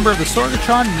is a member of the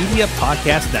Sorgatron Media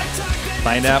Podcast Network.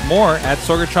 Find out more at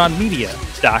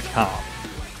sorgatronmedia.com.